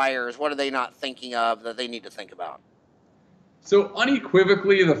then the buyers, what are they not thinking of that they need to think about? So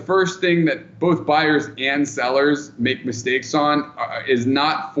unequivocally, the first thing that both buyers and sellers make mistakes on is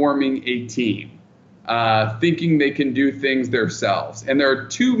not forming a team, thinking they can do things themselves. And there are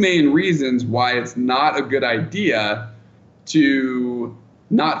two main reasons why it's not a good idea to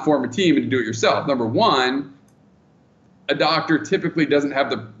not form a team and to do it yourself. Number one, a doctor typically doesn't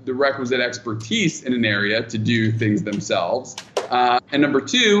have the requisite expertise in an area to do things themselves. And number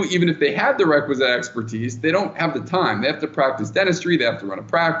two, even if they had the requisite expertise, they don't have the time. They have to practice dentistry, they have to run a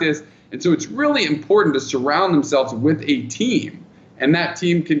practice. And so it's really important to surround themselves with a team. And that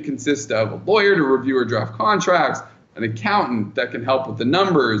team can consist of a lawyer to review or draft contracts, an accountant that can help with the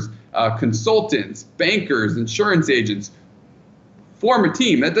numbers, consultants, bankers, insurance agents. Form a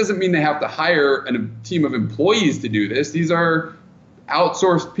team. That doesn't mean they have to hire a team of employees to do this. These are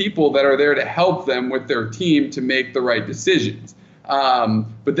outsourced people that are there to help them with their team to make the right decisions.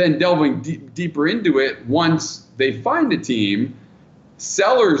 But then delving deeper into it, once they find a team,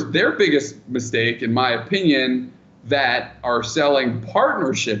 sellers, their biggest mistake, in my opinion, that are selling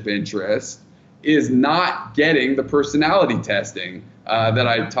partnership interest is not getting the personality testing that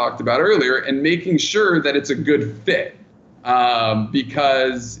I talked about earlier and making sure that it's a good fit.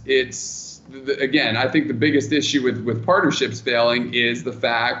 Because it's, again, I think the biggest issue with partnerships failing is the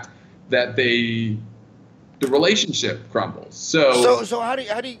fact that they the relationship crumbles. So how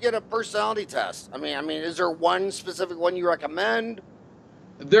do you get a personality test? I mean, is there one specific one you recommend?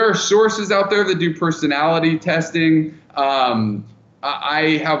 There are sources out there that do personality testing.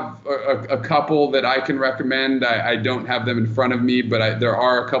 I have a couple that I can recommend. I don't have them in front of me, but there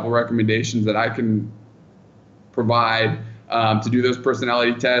are a couple recommendations that I can provide to do those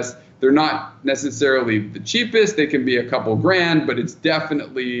personality tests. They're not necessarily the cheapest. They can be a couple grand, but it's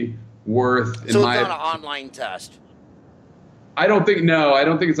definitely worth. So it's not an online test. I don't think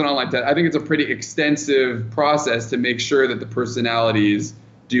it's an online test. I think it's a pretty extensive process to make sure that the personalities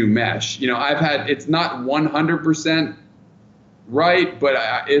do mesh. It's not 100% right, but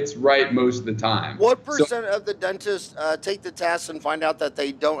it's right most of the time. What percent of the dentists take the test and find out that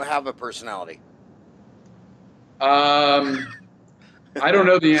they don't have a personality? I don't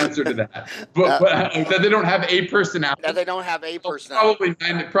know the answer to that, but that they don't have a personality. That they don't have a personality.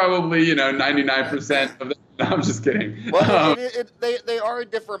 Probably 99% of them. No, I'm just kidding. Well, they are a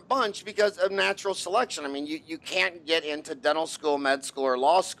different bunch because of natural selection. I mean, you can't get into dental school, med school, or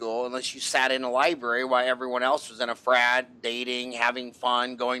law school unless you sat in a library while everyone else was in a frat, dating, having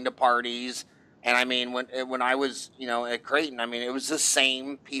fun, going to parties. And I mean, when I was at Creighton, I mean, it was the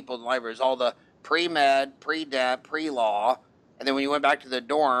same people in the libraries, all the pre-med, pre-dent, pre-law. And then when you went back to the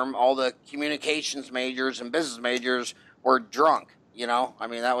dorm, all the communications majors and business majors were drunk. I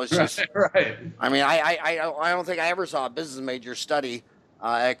mean, that was just right. I mean, I don't think I ever saw a business major study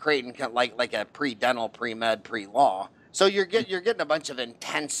at Creighton like a pre-dental, pre-med, pre-law. So you're getting a bunch of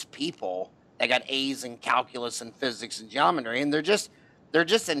intense people that got A's in calculus and physics and geometry, and they're just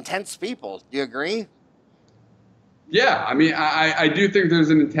intense people. Do you agree? Yeah, I mean, I do think there's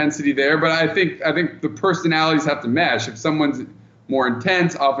an intensity there, but I think the personalities have to mesh. If someone's more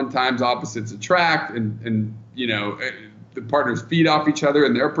intense, oftentimes opposites attract, and the partners feed off each other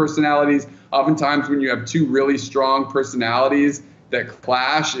and their personalities. Oftentimes when you have two really strong personalities that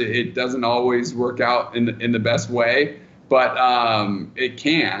clash, it doesn't always work out in the best way, but it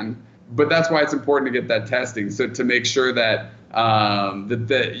can. But that's why it's important to get that testing, so to make sure that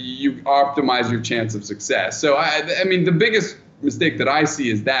that you optimize your chance of success. So I mean, the biggest mistake that I see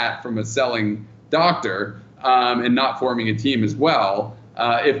is that from a selling doctor and not forming a team as well.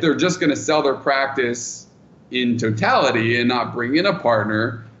 If they're just going to sell their practice in totality and not bring in a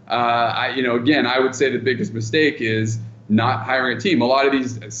partner, again, I would say the biggest mistake is not hiring a team. A lot of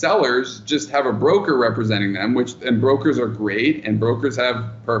these sellers just have a broker representing them, and brokers are great and brokers have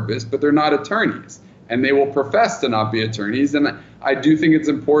purpose, but they're not attorneys, and they will profess to not be attorneys. And I do think it's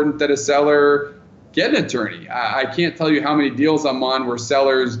important that a seller get an attorney. I can't tell you how many deals I'm on where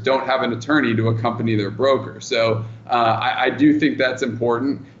sellers don't have an attorney to accompany their broker. So I do think that's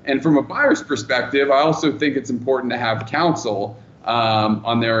important. And from a buyer's perspective, I also think it's important to have counsel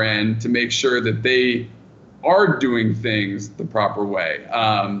on their end to make sure that they are doing things the proper way.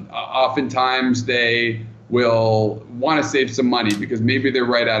 Oftentimes they will want to save some money because maybe they're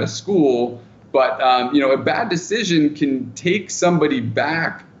right out of school, but a bad decision can take somebody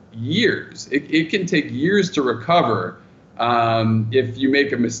back years. It can take years to recover if you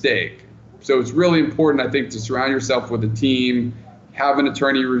make a mistake. So it's really important, I think, to surround yourself with a team, have an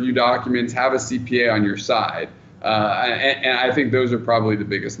attorney review documents, have a CPA on your side. And I think those are probably the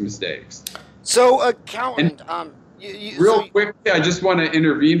biggest mistakes. So, accountant, quickly, I just want to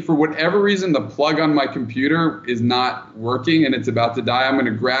intervene. For whatever reason, the plug on my computer is not working and it's about to die. I'm going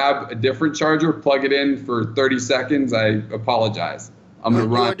to grab a different charger, plug it in for 30 seconds. I apologize. I'm going to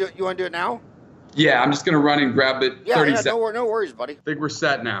run. You want to do it now? Yeah, I'm just going to run and grab it. 30 seconds. No worries, buddy. I think we're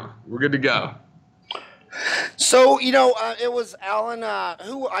set now. We're good to go. So, it was Alan,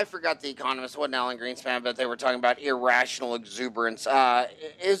 who I forgot the economist, wasn't Alan Greenspan, but they were talking about irrational exuberance.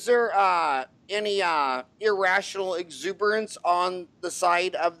 Is there any irrational exuberance on the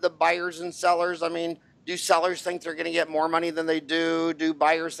side of the buyers and sellers? I mean, do sellers think they're going to get more money than they do? Do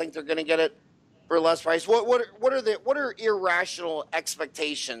buyers think they're going to get it for less price? What are irrational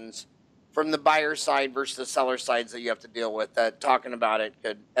expectations from the buyer side versus the seller sides that you have to deal with? That talking about it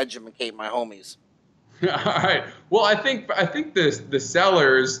could educate my homies. All right. Well, I think the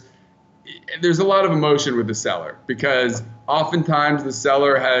sellers, there's a lot of emotion with the seller because oftentimes the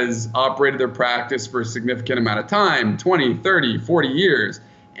seller has operated their practice for a significant amount of time, 20, 30, 40 years,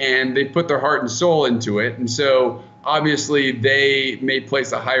 and they put their heart and soul into it. And so obviously they may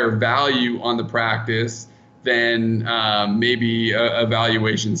place a higher value on the practice than maybe a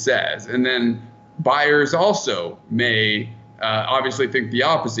valuation says. And then buyers also may obviously think the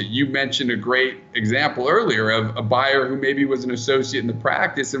opposite. You mentioned a great example earlier of a buyer who maybe was an associate in the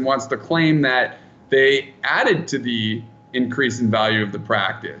practice and wants to claim that they added to the increase in value of the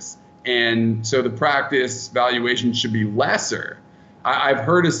practice. And so the practice valuation should be lesser. I've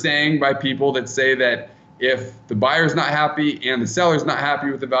heard a saying by people that say that if the buyer's not happy and the seller's not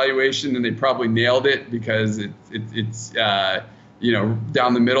happy with the valuation, then they probably nailed it, because it's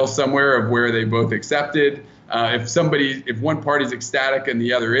down the middle somewhere of where they both accepted. If one party's ecstatic and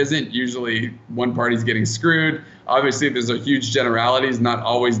the other isn't, usually one party's getting screwed. Obviously, there's a huge generalities, not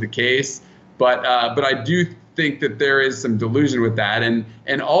always the case, but I do think that there is some delusion with that.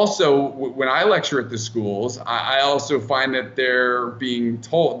 And also, when I lecture at the schools, I also find that they're being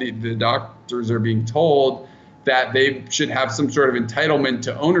told, the doctors are being told that they should have some sort of entitlement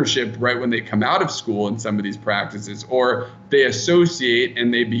to ownership right when they come out of school in some of these practices, or they associate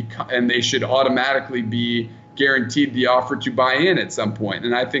and they should automatically be guaranteed the offer to buy in at some point.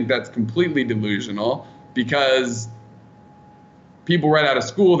 And I think that's completely delusional, because people right out of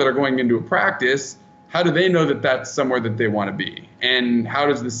school that are going into a practice, how do they know that that's somewhere that they want to be? And how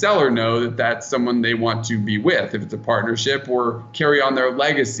does the seller know that that's someone they want to be with, if it's a partnership, or carry on their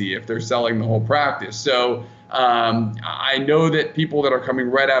legacy if they're selling the whole practice? So I know that people that are coming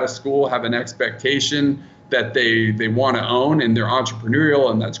right out of school have an expectation that they want to own, and they're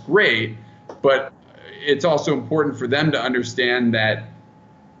entrepreneurial, and that's great. But it's also important for them to understand that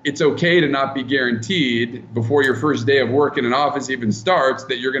it's okay to not be guaranteed before your first day of work in an office even starts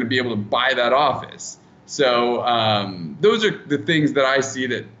that you're going to be able to buy that office. So those are the things that I see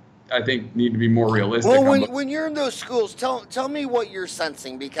that I think need to be more realistic. Well, when you're in those schools, tell me what you're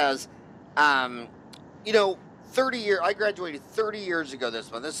sensing, because 30 years, I graduated 30 years ago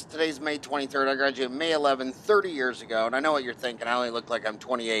this month. Today's May 23rd. I graduated May 11th, 30 years ago. And I know what you're thinking. I only look like I'm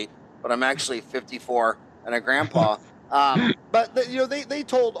 28, but I'm actually 54 and a grandpa. But they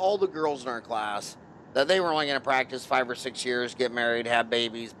told all the girls in our class that they were only going to practice 5 or 6 years, get married, have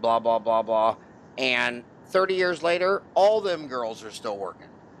babies, blah, blah, blah, blah. And 30 years later, all them girls are still working.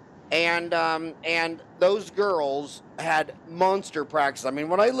 And those girls had monster practices. I mean,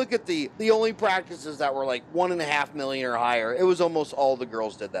 when I look at the only practices that were like 1.5 million or higher, it was almost all the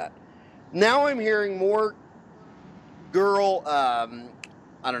girls did that. Now I'm hearing more girl, I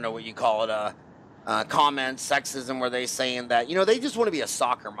don't know what you call it, comments, sexism, where they saying that, they just want to be a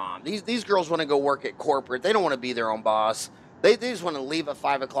soccer mom. These girls want to go work at corporate. They don't want to be their own boss. They just want to leave at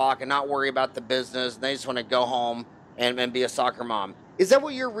 5 o'clock and not worry about the business. And they just want to go home and be a soccer mom. Is that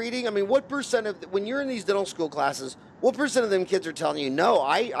what you're reading? I mean, what percent of, when you're in these dental school classes, what percent of them kids are telling you, no,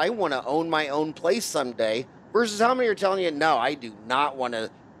 I want to own my own place someday, versus how many are telling you, no, I do not want to,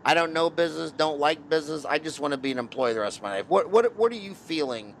 I don't know business, don't like business, I just want to be an employee the rest of my life? What are you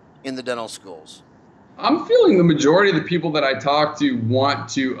feeling in the dental schools? I'm feeling the majority of the people that I talk to want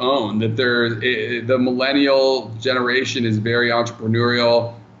to own, that the millennial generation is very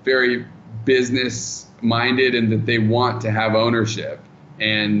entrepreneurial, very business minded, and that they want to have ownership.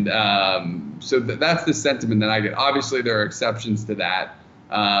 And so that's the sentiment that I get. Obviously, there are exceptions to that,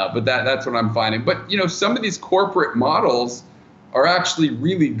 but that's what I'm finding. But some of these corporate models are actually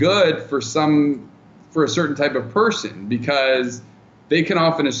really good for a certain type of person, because they can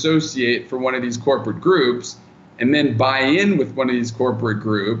often associate for one of these corporate groups and then buy in with one of these corporate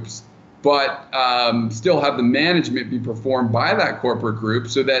groups, but still have the management be performed by that corporate group,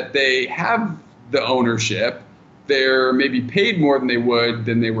 so that they have the ownership. They're maybe paid more than they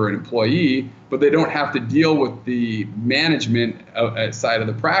were an employee, but they don't have to deal with the management side of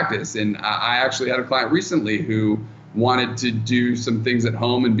the practice. And I actually had a client recently who wanted to do some things at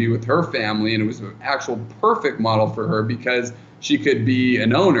home and be with her family, and it was an actual perfect model for her, because she could be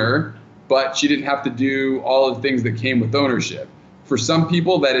an owner, but she didn't have to do all the things that came with ownership. For some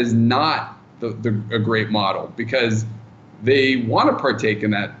people, that is not a great model, because they want to partake in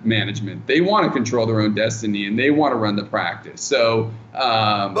that management. They want to control their own destiny, and they want to run the practice. So,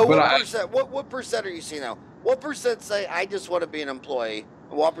 what percent are you seeing now? What percent say, I just want to be an employee?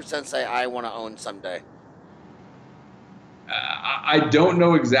 And what percent say, I want to own someday? I don't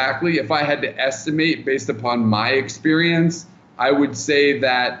know exactly. If I had to estimate based upon my experience, I would say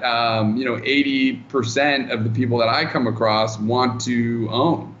that 80% of the people that I come across want to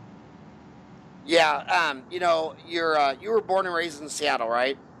own. Yeah, you were born and raised in Seattle,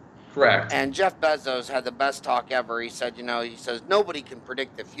 right? Correct. And Jeff Bezos had the best talk ever. He said, he says, nobody can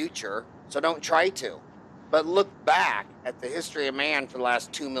predict the future, so don't try to. But look back at the history of man for the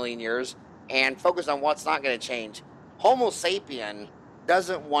last 2 million years and focus on what's not going to change. Homo sapien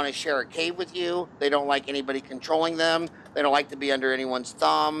doesn't want to share a cave with you. They don't like anybody controlling them. They don't like to be under anyone's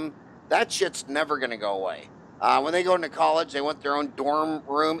thumb. That shit's never going to go away. When they go into college, they want their own dorm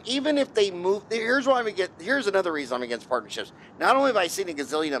room. Even if they move, here's another reason I'm against partnerships. Not only have I seen a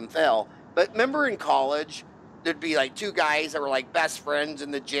gazillion of them fail, but remember in college, there'd be like two guys that were like best friends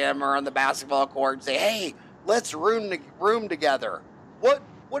in the gym or on the basketball court and say, hey, let's room together.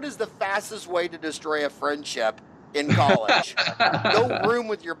 What is the fastest way to destroy a friendship in college? Go room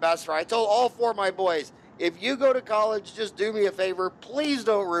with your best friend. I told all four of my boys, if you go to college, just do me a favor. Please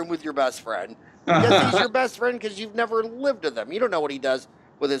don't room with your best friend. Because he's your best friend because you've never lived with him. You don't know what he does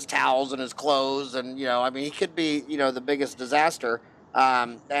with his towels and his clothes. And, I mean, he could be, the biggest disaster.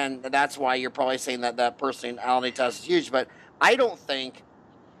 And that's why you're probably saying that personality test is huge. But I don't think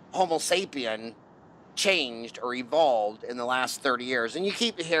Homo sapien changed or evolved in the last 30 years. And you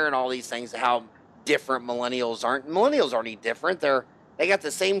keep hearing all these things, how different millennials aren't. Millennials aren't any different. They got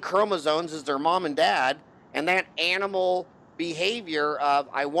the same chromosomes as their mom and dad. And that animal behavior of,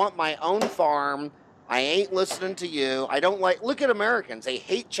 I want my own farm, I ain't listening to you, I don't look at Americans. They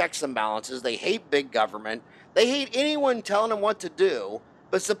hate checks and balances. They hate big government. They hate anyone telling them what to do.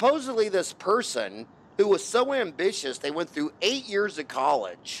 But supposedly this person who was so ambitious, they went through 8 years of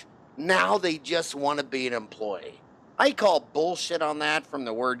college, now they just want to be an employee. I call bullshit on that from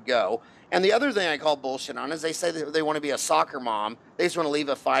the word go. And the other thing I call bullshit on is they say that they want to be a soccer mom. They just want to leave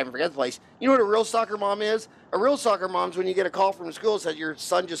at 5 and forget the place. You know what a real soccer mom is? A real soccer mom's when you get a call from school that says your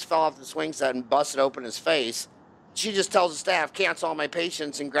son just fell off the swing set and busted open his face. She just tells the staff, cancel all my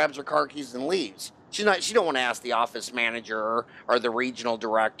patients, and grabs her car keys and leaves. She don't want to ask the office manager or the regional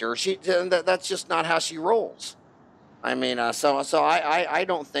director. That's just not how she rolls. I mean, so I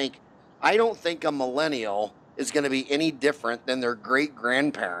don't think a millennial is going to be any different than their great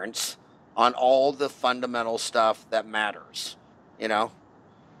grandparents on all the fundamental stuff that matters,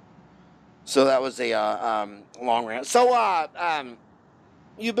 So that was a long rant. So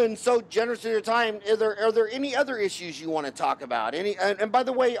you've been so generous with your time. Are there any other issues you want to talk about? And by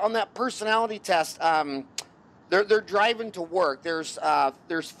the way, on that personality test, they're driving to work. There's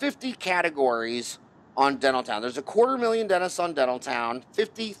 50 categories on Dentaltown. There's 250,000 dentists on Dentaltown.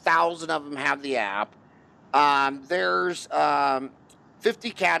 50,000 of them have the app. There's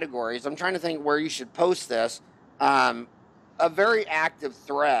 50 categories. I'm trying to think where you should post this. A very active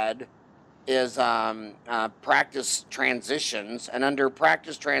thread is practice transitions, and under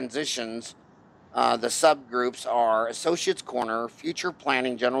practice transitions, the subgroups are Associates Corner, Future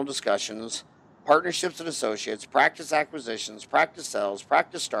Planning, General Discussions, Partnerships and Associates, Practice Acquisitions, Practice Sales,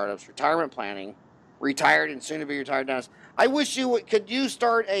 Practice Startups, Retirement Planning, Retired and Soon to Be Retired Dentists. I wish could you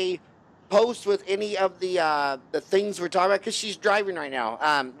start a post with any of the things we're talking about, because she's driving right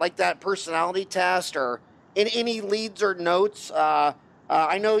now, like that personality test or in any leads or notes.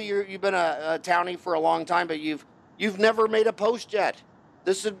 I know you've been a townie for a long time, but you've never made a post yet.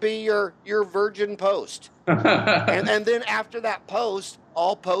 This would be your virgin post. and then after that post,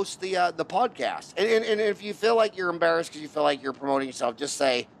 I'll post the podcast. And if you feel like you're embarrassed because you feel like you're promoting yourself, just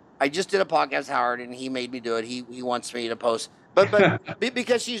say, I just did a podcast, Howard, and he made me do it. He wants me to post. But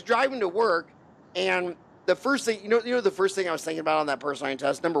because she's driving to work, and the first thing, the first thing I was thinking about on that personality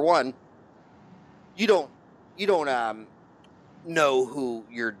test, number one, you don't know who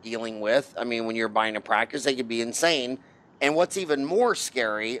you're dealing with. I mean, when you're buying a practice, they could be insane. And what's even more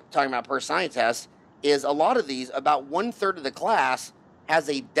scary, talking about personality tests, is a lot of these, about 1/3 of the class has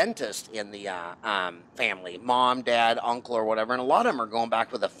a dentist in the family, mom, dad, uncle, or whatever. And a lot of them are going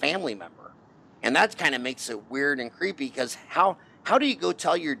back with a family member. And that kind of makes it weird and creepy, because how do you go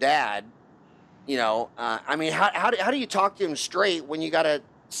tell your dad, I mean, how do you talk to him straight when you got to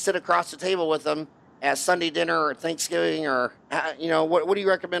sit across the table with him at Sunday dinner or Thanksgiving, or, what do you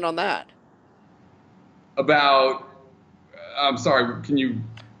recommend on that? I'm sorry, can you?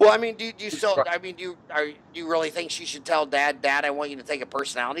 Well, I mean, do you really think she should tell Dad, I want you to take a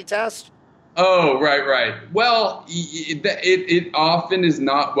personality test? Oh, right. Well, it often is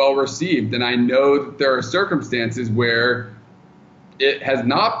not well received. And I know that there are circumstances where it has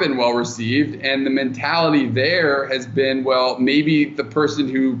not been well received. And the mentality there has been, well, maybe the person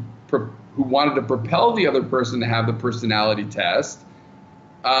who wanted to propel the other person to have the personality test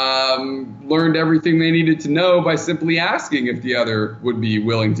learned everything they needed to know by simply asking if the other would be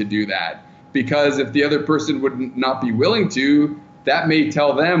willing to do that. Because if the other person would not be willing to, that may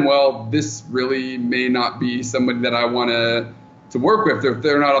tell them, well, this really may not be somebody that I want to work with if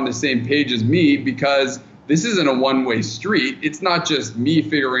they're not on the same page as me, because this isn't a one-way street. It's not just me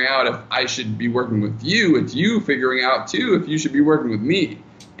figuring out if I should be working with you. It's you figuring out, too, if you should be working with me.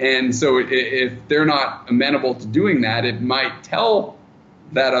 And so if they're not amenable to doing that, it might tell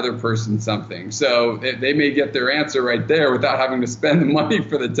that other person something. So they may get their answer right there without having to spend the money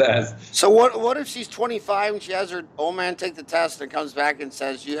for the test. So what if she's 25 and she has her old man take the test and comes back and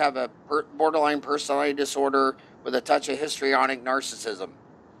says you have a borderline personality disorder with a touch of histrionic narcissism?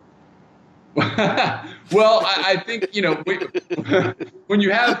 Well, I think, when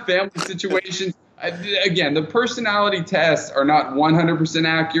you have family situations, again, the personality tests are not 100%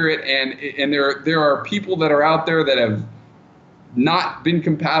 accurate, and there are people that are out there that have not been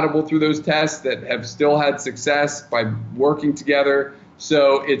compatible through those tests that have still had success by working together.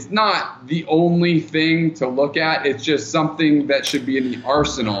 So it's not the only thing to look at. It's just something that should be in the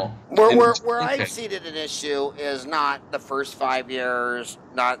arsenal. Where I've seen it an issue is not the first 5 years,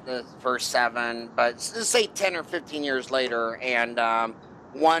 not the first 7, but let's say 10 or 15 years later, and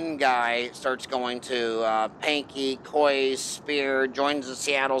one guy starts going to Pankey, Coy, Spear, joins the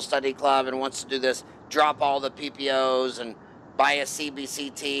Seattle Study Club and wants to do this, drop all the PPOs and buy a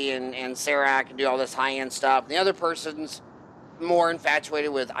CBCT and CERAC and do all this high-end stuff. And the other person's more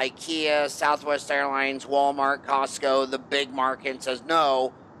infatuated with IKEA, Southwest Airlines, Walmart, Costco, the big market, and says,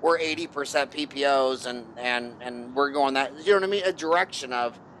 no, we're 80% PPOs and we're going that, you know what I mean? A direction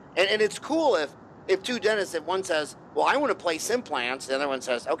of, and it's cool if two dentists, if one says, well, I want to place implants, the other one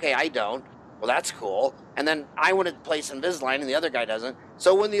says, okay, I don't. Well, that's cool. And then I want to place Invisalign and the other guy doesn't.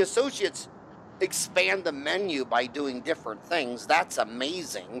 So when the associates expand the menu by doing different things, that's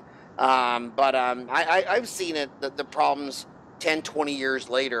amazing. I've seen it, the problems 10, 20 years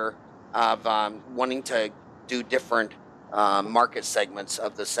later of wanting to do different market segments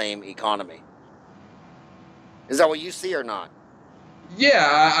of the same economy. Is that what you see or not?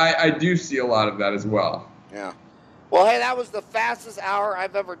 Yeah, I do see a lot of that as well. Yeah. Well, hey, that was the fastest hour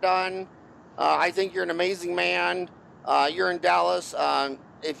I've ever done. I think you're an amazing man. You're in Dallas.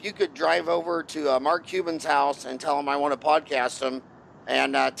 If you could drive over to Mark Cuban's house and tell him I want to podcast him,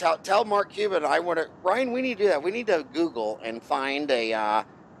 and tell Mark Cuban I want to. Ryan, we need to do that. We need to Google and find the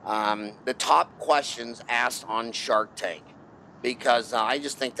top questions asked on Shark Tank, because I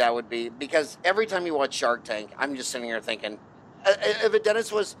just think that would be, because every time you watch Shark Tank, I'm just sitting here thinking, if a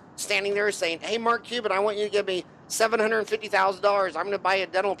dentist was standing there saying, "Hey, Mark Cuban, I want you to give me $750,000. I'm going to buy a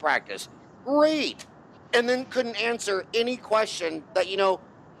dental practice," great, and then couldn't answer any question that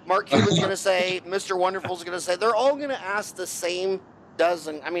Mark Cuban's going to say, Mr. Wonderful's going to say. They're all going to ask the same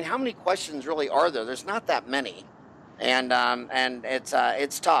dozen. I mean, how many questions really are there? There's not that many. And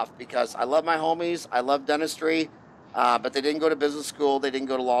it's tough, because I love my homies. I love dentistry, but they didn't go to business school. They didn't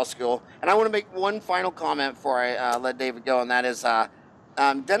go to law school. And I want to make one final comment before I let David go, and that is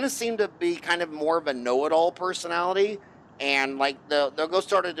dentists seem to be kind of more of a know-it-all personality. And like they'll go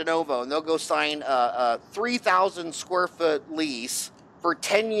start a de novo, and they'll go sign a 3,000 square foot lease for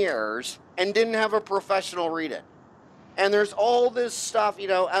 10 years and didn't have a professional read it. And there's all this stuff,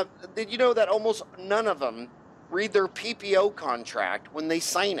 did you know that almost none of them read their PPO contract when they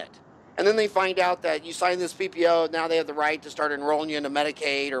sign it? And then they find out that you sign this PPO, now they have the right to start enrolling you into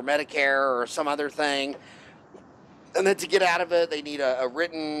Medicaid or Medicare or some other thing. And then to get out of it, they need a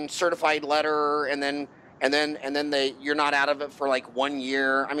written certified letter, and then you're not out of it for like 1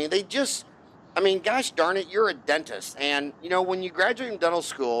 year. I mean, gosh darn it, you're a dentist. And, when you graduate from dental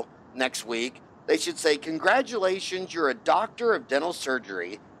school next week, they should say, congratulations, you're a doctor of dental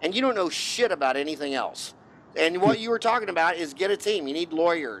surgery, and you don't know shit about anything else. And what you were talking about is get a team. You need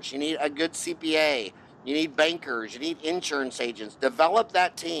lawyers. You need a good CPA. You need bankers. You need insurance agents. Develop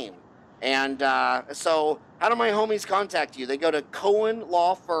that team. And so how do my homies contact you? They go to Cohen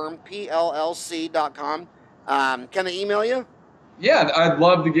Law Firm, PLLC.com. Can they email you? Yeah, I'd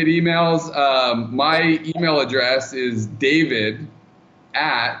love to get emails. My email address is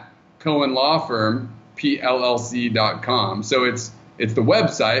david@CohenLawFirm, So it's the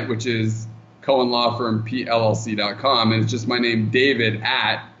website, which is CohenLawFirmPLLC.com, and it's just my name, David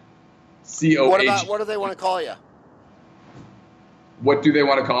at COH. What do they want to call you? What do they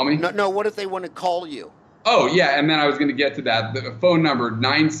want to call me? No, what if they want to call you? Oh, yeah, and then I was going to get to that. The phone number,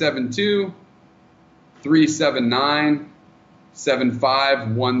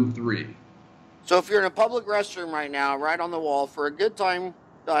 972-379-7513. So if you're in a public restroom right now, right on the wall, for a good time,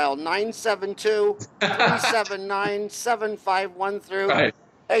 dial 972-379-7513. Right.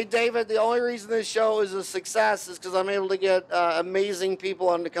 Hey, David, the only reason this show is a success is because I'm able to get amazing people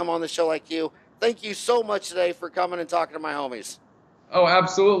on to come on the show like you. Thank you so much today for coming and talking to my homies. Oh,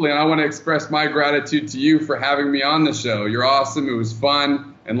 absolutely. And I want to express my gratitude to you for having me on the show. You're awesome. It was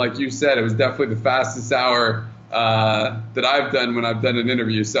fun. And like you said, it was definitely the fastest hour that I've done when I've done an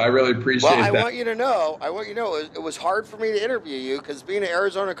interview. So I really appreciate that. Well, I want you to know, it was hard for me to interview you because being an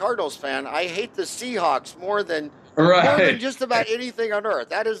Arizona Cardinals fan, I hate the Seahawks more than just about anything on earth.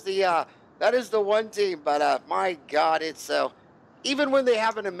 That is the one team. But my God, it's so. even when they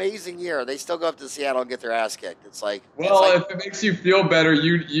have an amazing year, they still go up to Seattle and get their ass kicked. It's like, well, if it makes you feel better,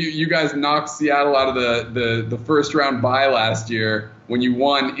 you guys knocked Seattle out of the first round bye last year when you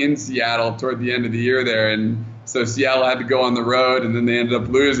won in Seattle toward the end of the year there, and so Seattle had to go on the road, and then they ended up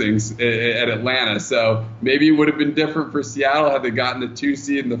losing at Atlanta. So maybe it would have been different for Seattle had they gotten the 2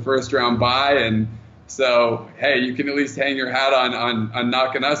 seed in the first round bye. And so, hey, you can at least hang your hat on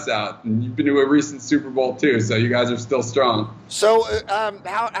knocking us out. And you've been to a recent Super Bowl too, so you guys are still strong. So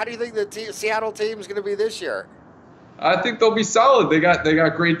how do you think the Seattle team is going to be this year? I think they'll be solid. They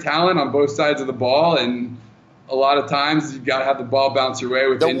got great talent on both sides of the ball, and a lot of times you got to have the ball bounce your way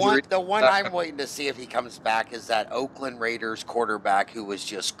with injury. The one I'm waiting to see if he comes back is that Oakland Raiders quarterback who was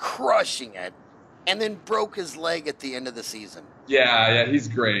just crushing it and then broke his leg at the end of the season. Yeah, he's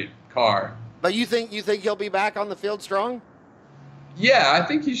great, Carr. But you think he'll be back on the field strong? Yeah, I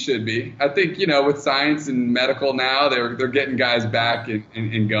think he should be. I think, with science and medical now, they're getting guys back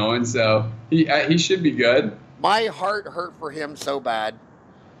and going. So he should be good. My heart hurt for him so bad.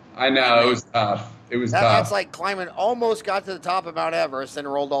 I know, it was tough. It was tough. That's like climbing, almost got to the top of Mount Everest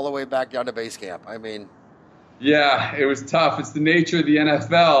and rolled all the way back down to base camp. I mean, yeah, it was tough. It's the nature of the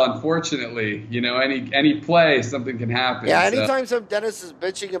NFL, unfortunately. Any play, something can happen. Yeah, anytime some dentist is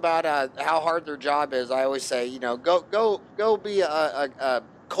bitching about how hard their job is, I always say, go be a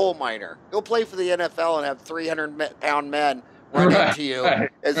coal miner. Go play for the NFL and have 300-pound men run up to you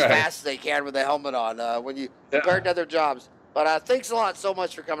as fast as they can with a helmet on when you compared to other jobs. But thanks a lot so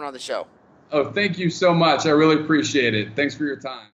much for coming on the show. Oh, thank you so much. I really appreciate it. Thanks for your time.